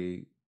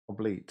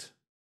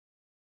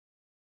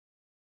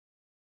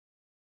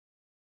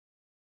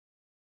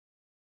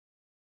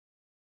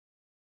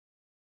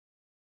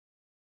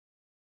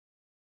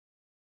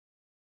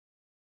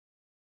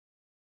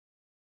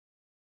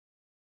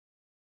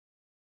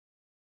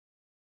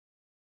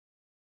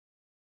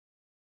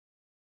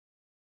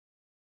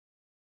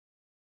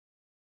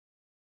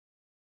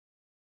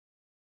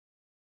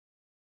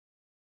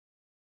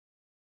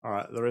 All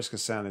right, the risk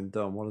of sounding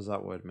dumb. What does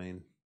that word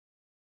mean?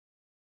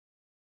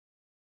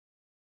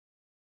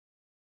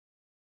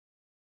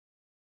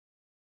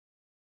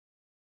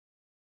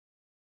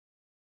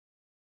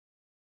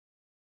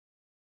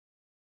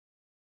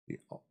 The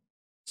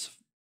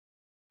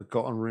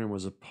forgotten room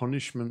was a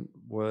punishment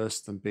worse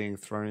than being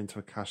thrown into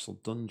a castle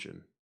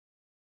dungeon.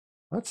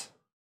 What?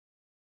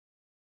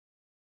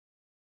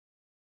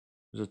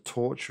 It was a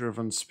torture of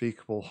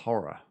unspeakable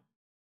horror.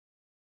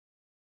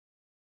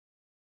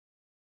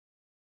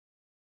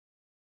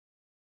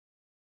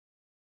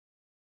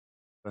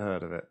 Never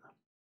heard of it.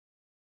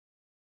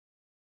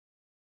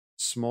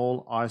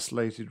 Small,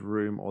 isolated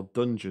room or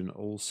dungeon,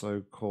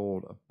 also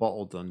called a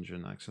bottle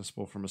dungeon,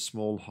 accessible from a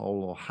small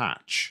hole or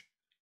hatch.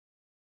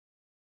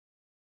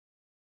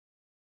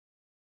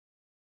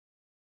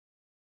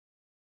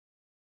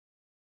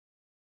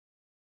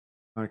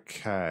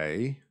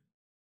 Okay.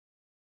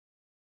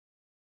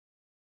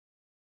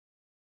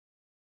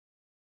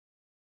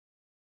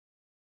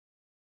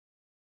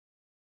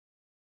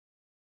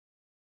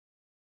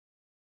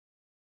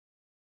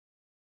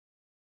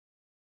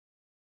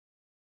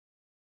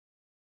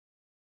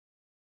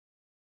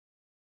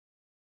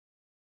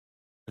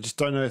 I just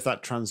don't know if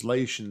that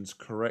translation's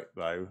correct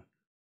though,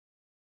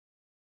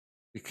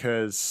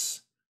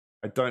 because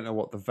I don't know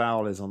what the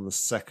vowel is on the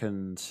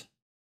second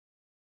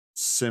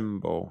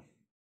symbol.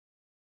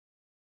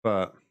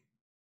 But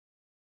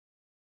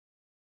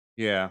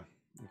yeah,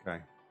 okay.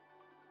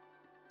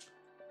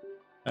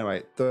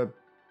 Anyway, the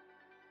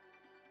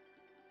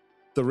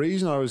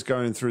reason I was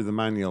going through the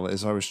manual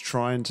is I was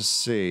trying to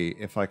see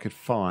if I could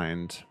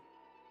find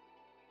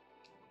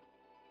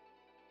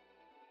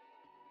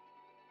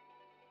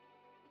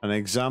an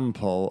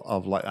example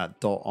of like that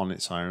dot on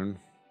its own.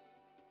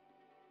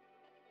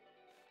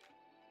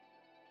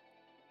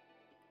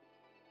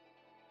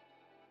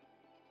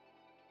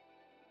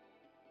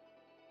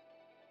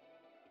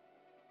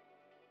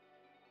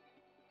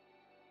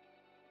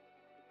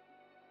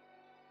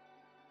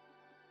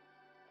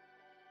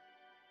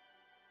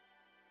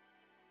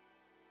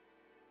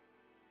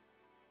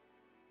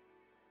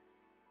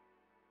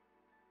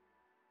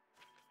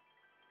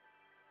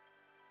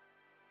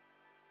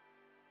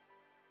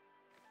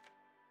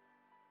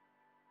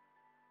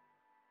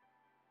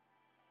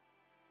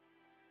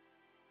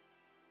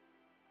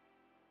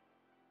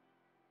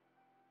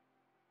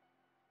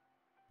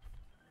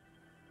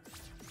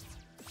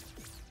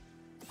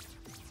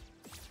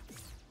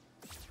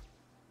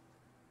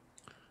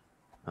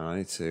 I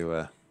need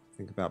to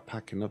think about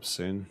packing up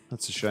soon.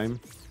 That's a shame.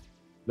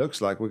 Looks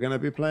like we're going to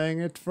be playing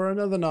it for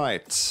another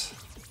night. So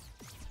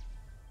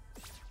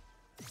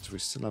we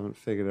still haven't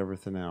figured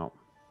everything out.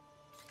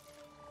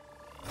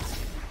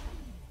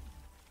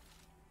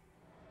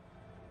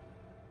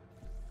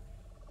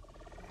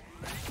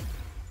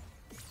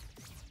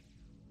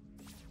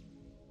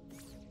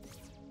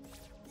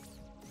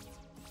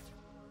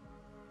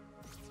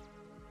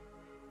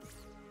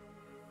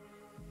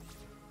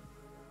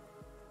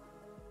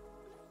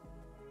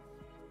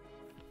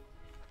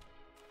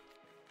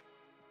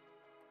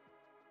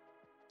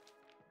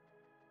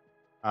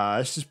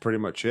 This is pretty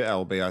much it,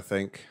 LB, I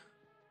think.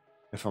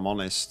 If I'm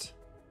honest.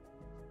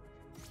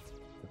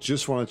 I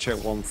just want to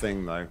check one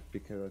thing, though,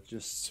 because I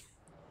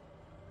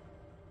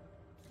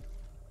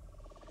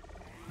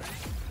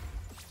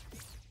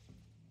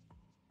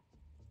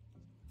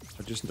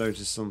just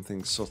noticed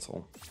something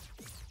subtle.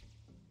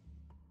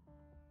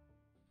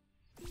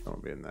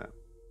 Don't be in there.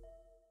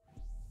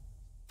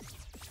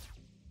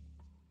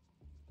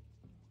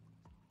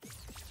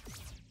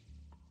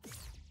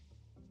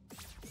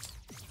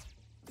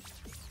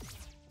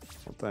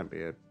 Well, don't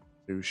be a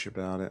douche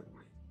about it.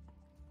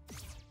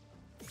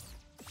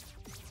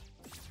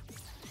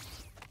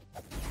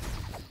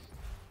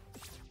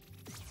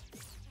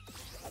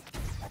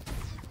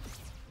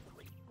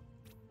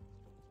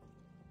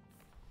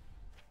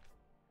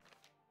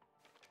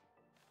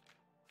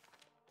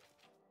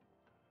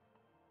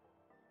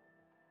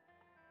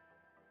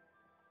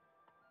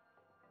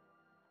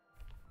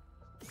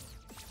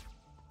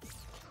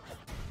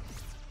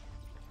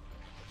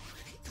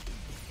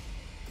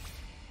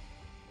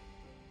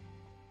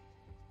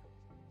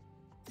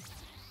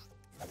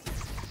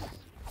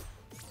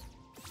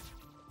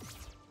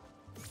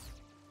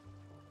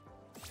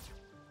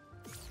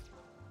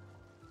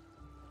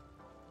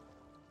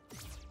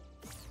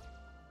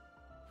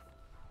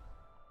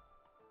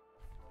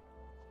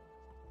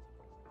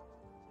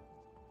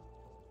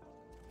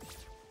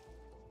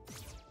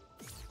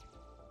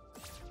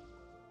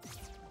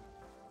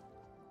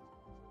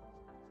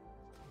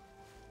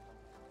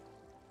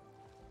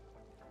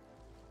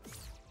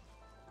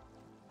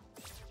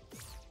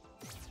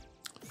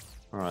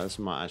 Alright, this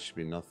might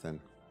actually be nothing,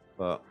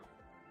 but...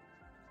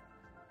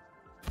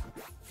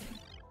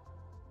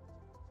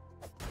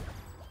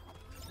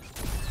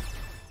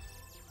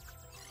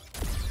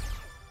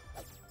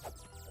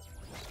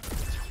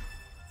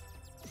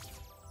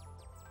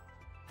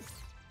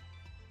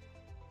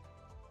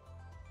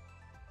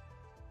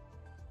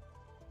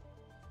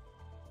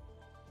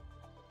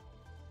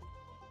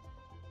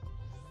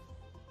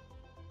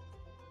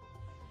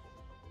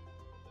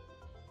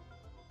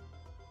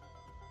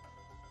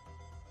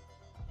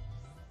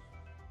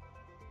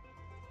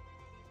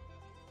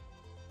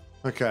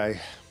 Okay.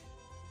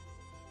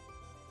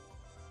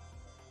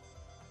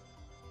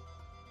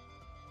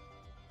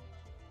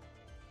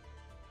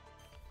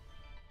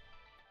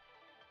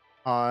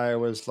 I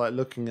was like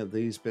looking at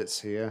these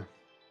bits here.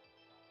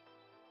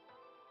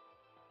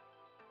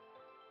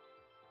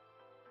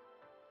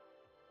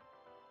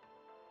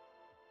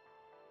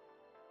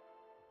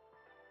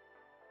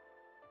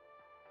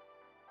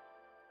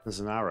 There's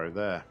an arrow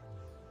there.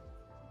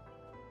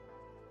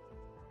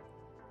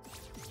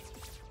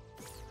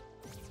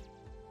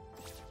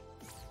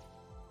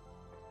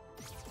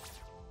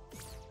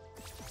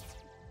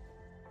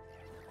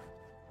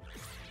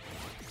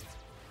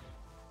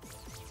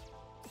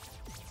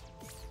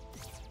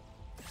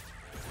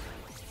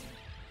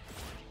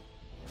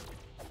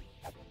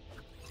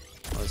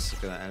 Oh, this is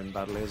going to end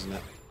badly, isn't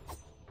it?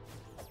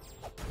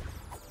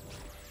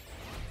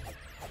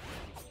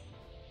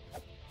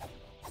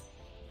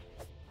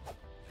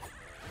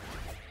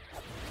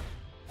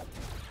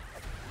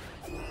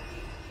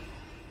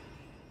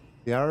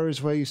 The arrow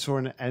is where you saw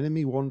an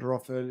enemy wander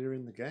off earlier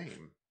in the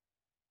game.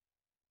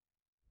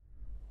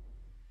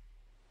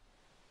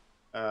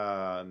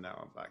 Now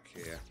I'm back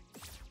here.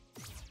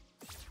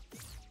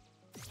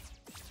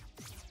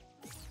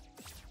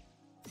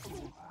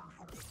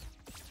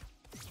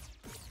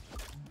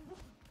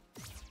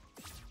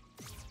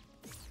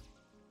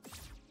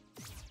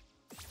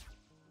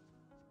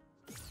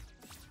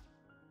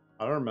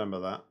 I don't remember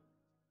that.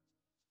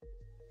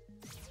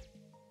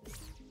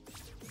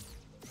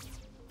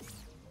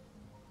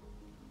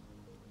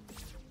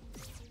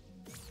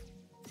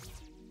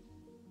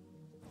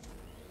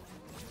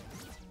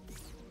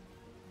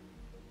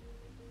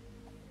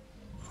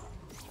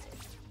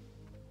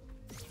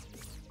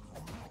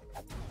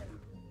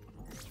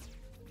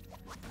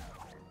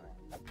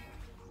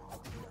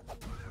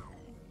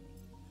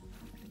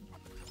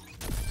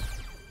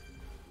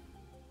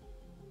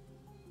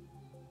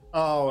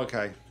 Oh,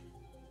 okay.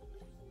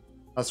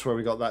 That's where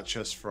we got that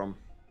chest from.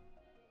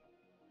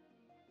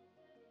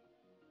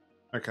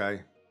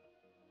 Okay.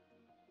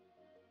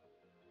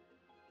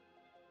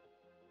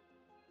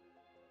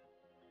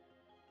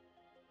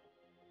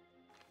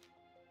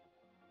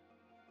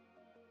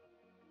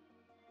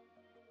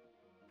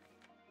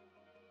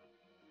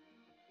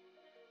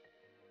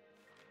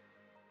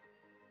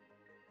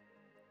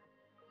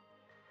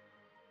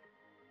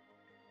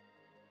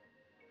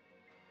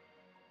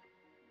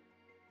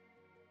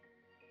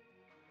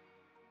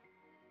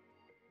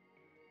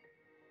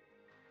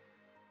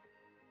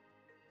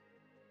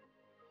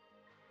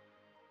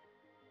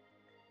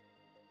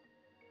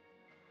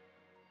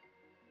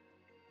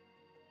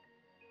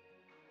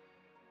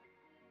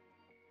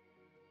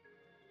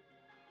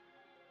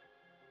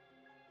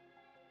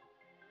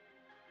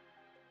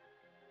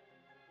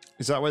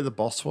 Is that where the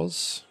boss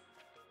was?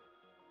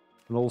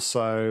 And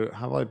also,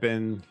 have I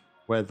been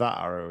where that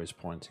arrow is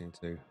pointing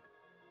to?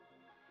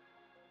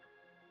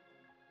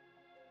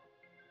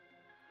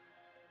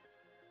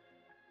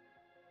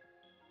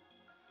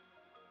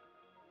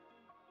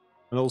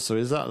 And also,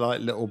 is that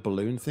like little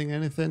balloon thing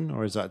anything?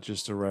 Or is that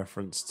just a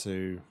reference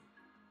to...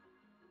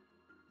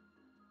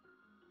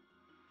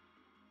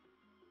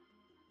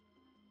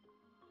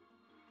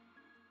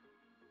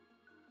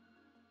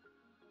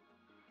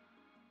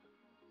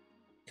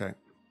 Okay.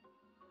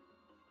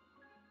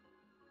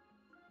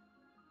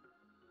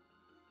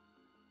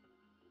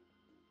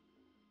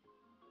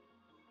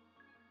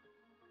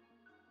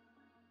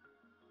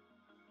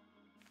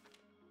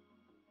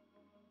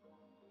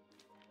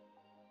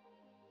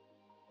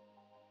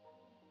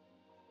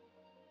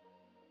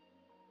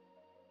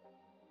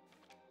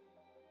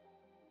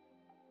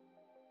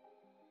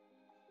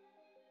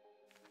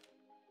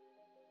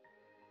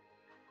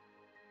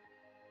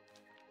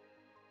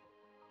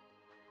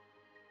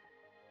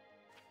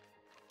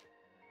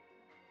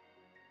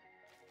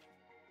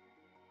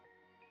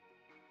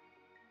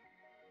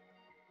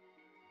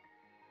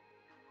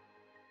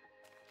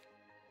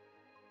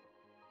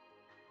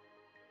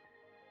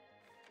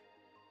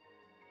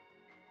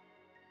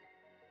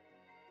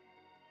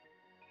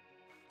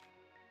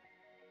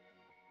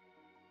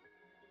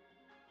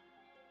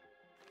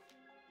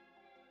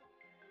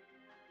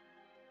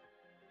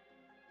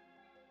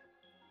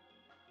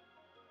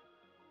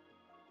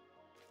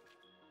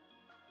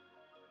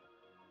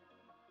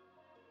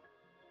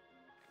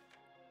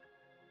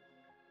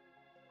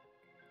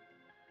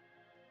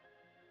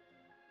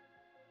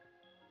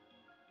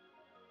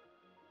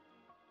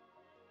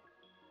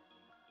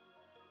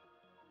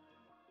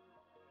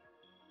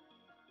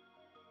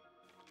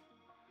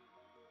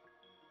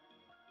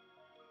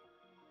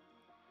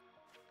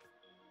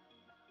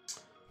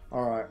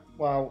 All right.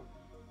 Well,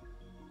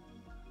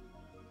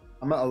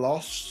 I'm at a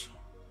loss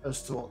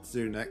as to what to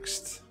do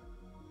next.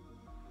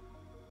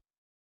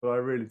 But I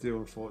really do,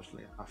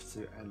 unfortunately, have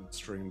to end the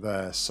stream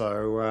there.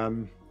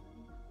 So,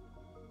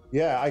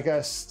 yeah, I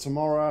guess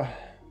tomorrow,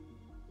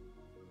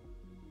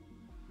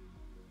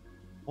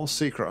 more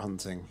secret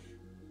hunting.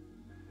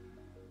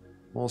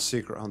 More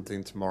secret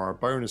hunting tomorrow.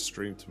 Bonus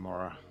stream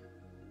tomorrow.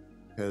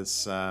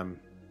 Because,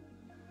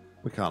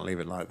 We can't leave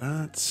it like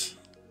that.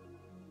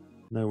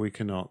 No, we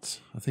cannot.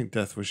 I think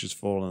Deathwish has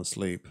fallen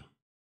asleep.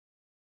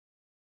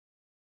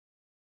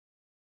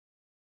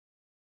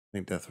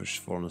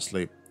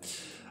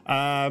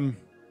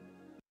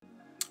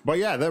 But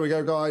yeah, there we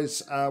go,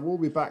 guys. We'll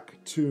be back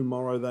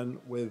tomorrow then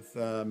with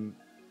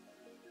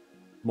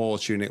more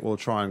Tunic. We'll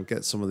try and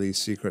get some of these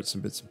secrets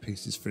and bits and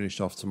pieces finished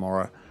off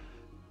tomorrow.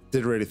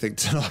 Did really think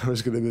tonight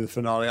was going to be the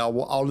finale.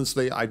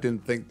 Honestly, I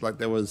didn't think like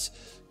there was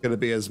going to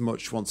be as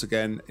much once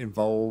again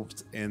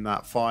involved in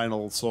that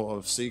final sort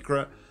of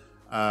secret.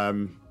 Yeah,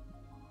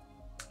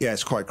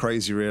 it's quite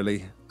crazy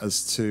really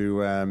as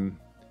to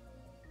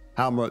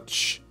how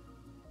much,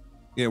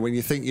 you know, when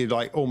you think you'd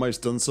like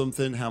almost done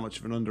something, how much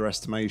of an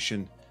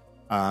underestimation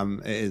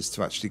it is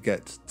to actually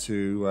get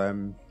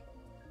to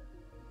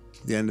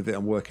the end of it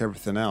and work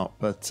everything out.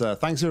 But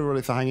thanks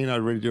everybody for hanging. I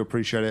really do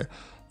appreciate it.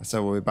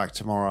 So we'll be back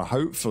tomorrow,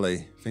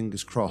 hopefully,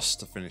 fingers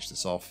crossed, to finish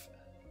this off.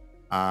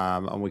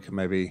 And we can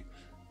maybe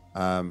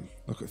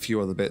look at a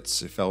few other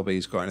bits. If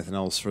LB's got anything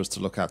else for us to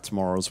look at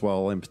tomorrow as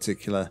well, in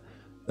particular,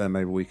 then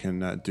maybe we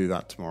can do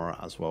that tomorrow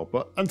as well.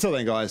 But until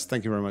then, guys,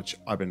 thank you very much.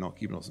 I've been Nock.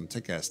 Keep it awesome.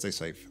 Take care. Stay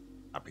safe.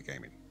 Happy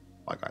gaming.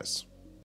 Bye, guys.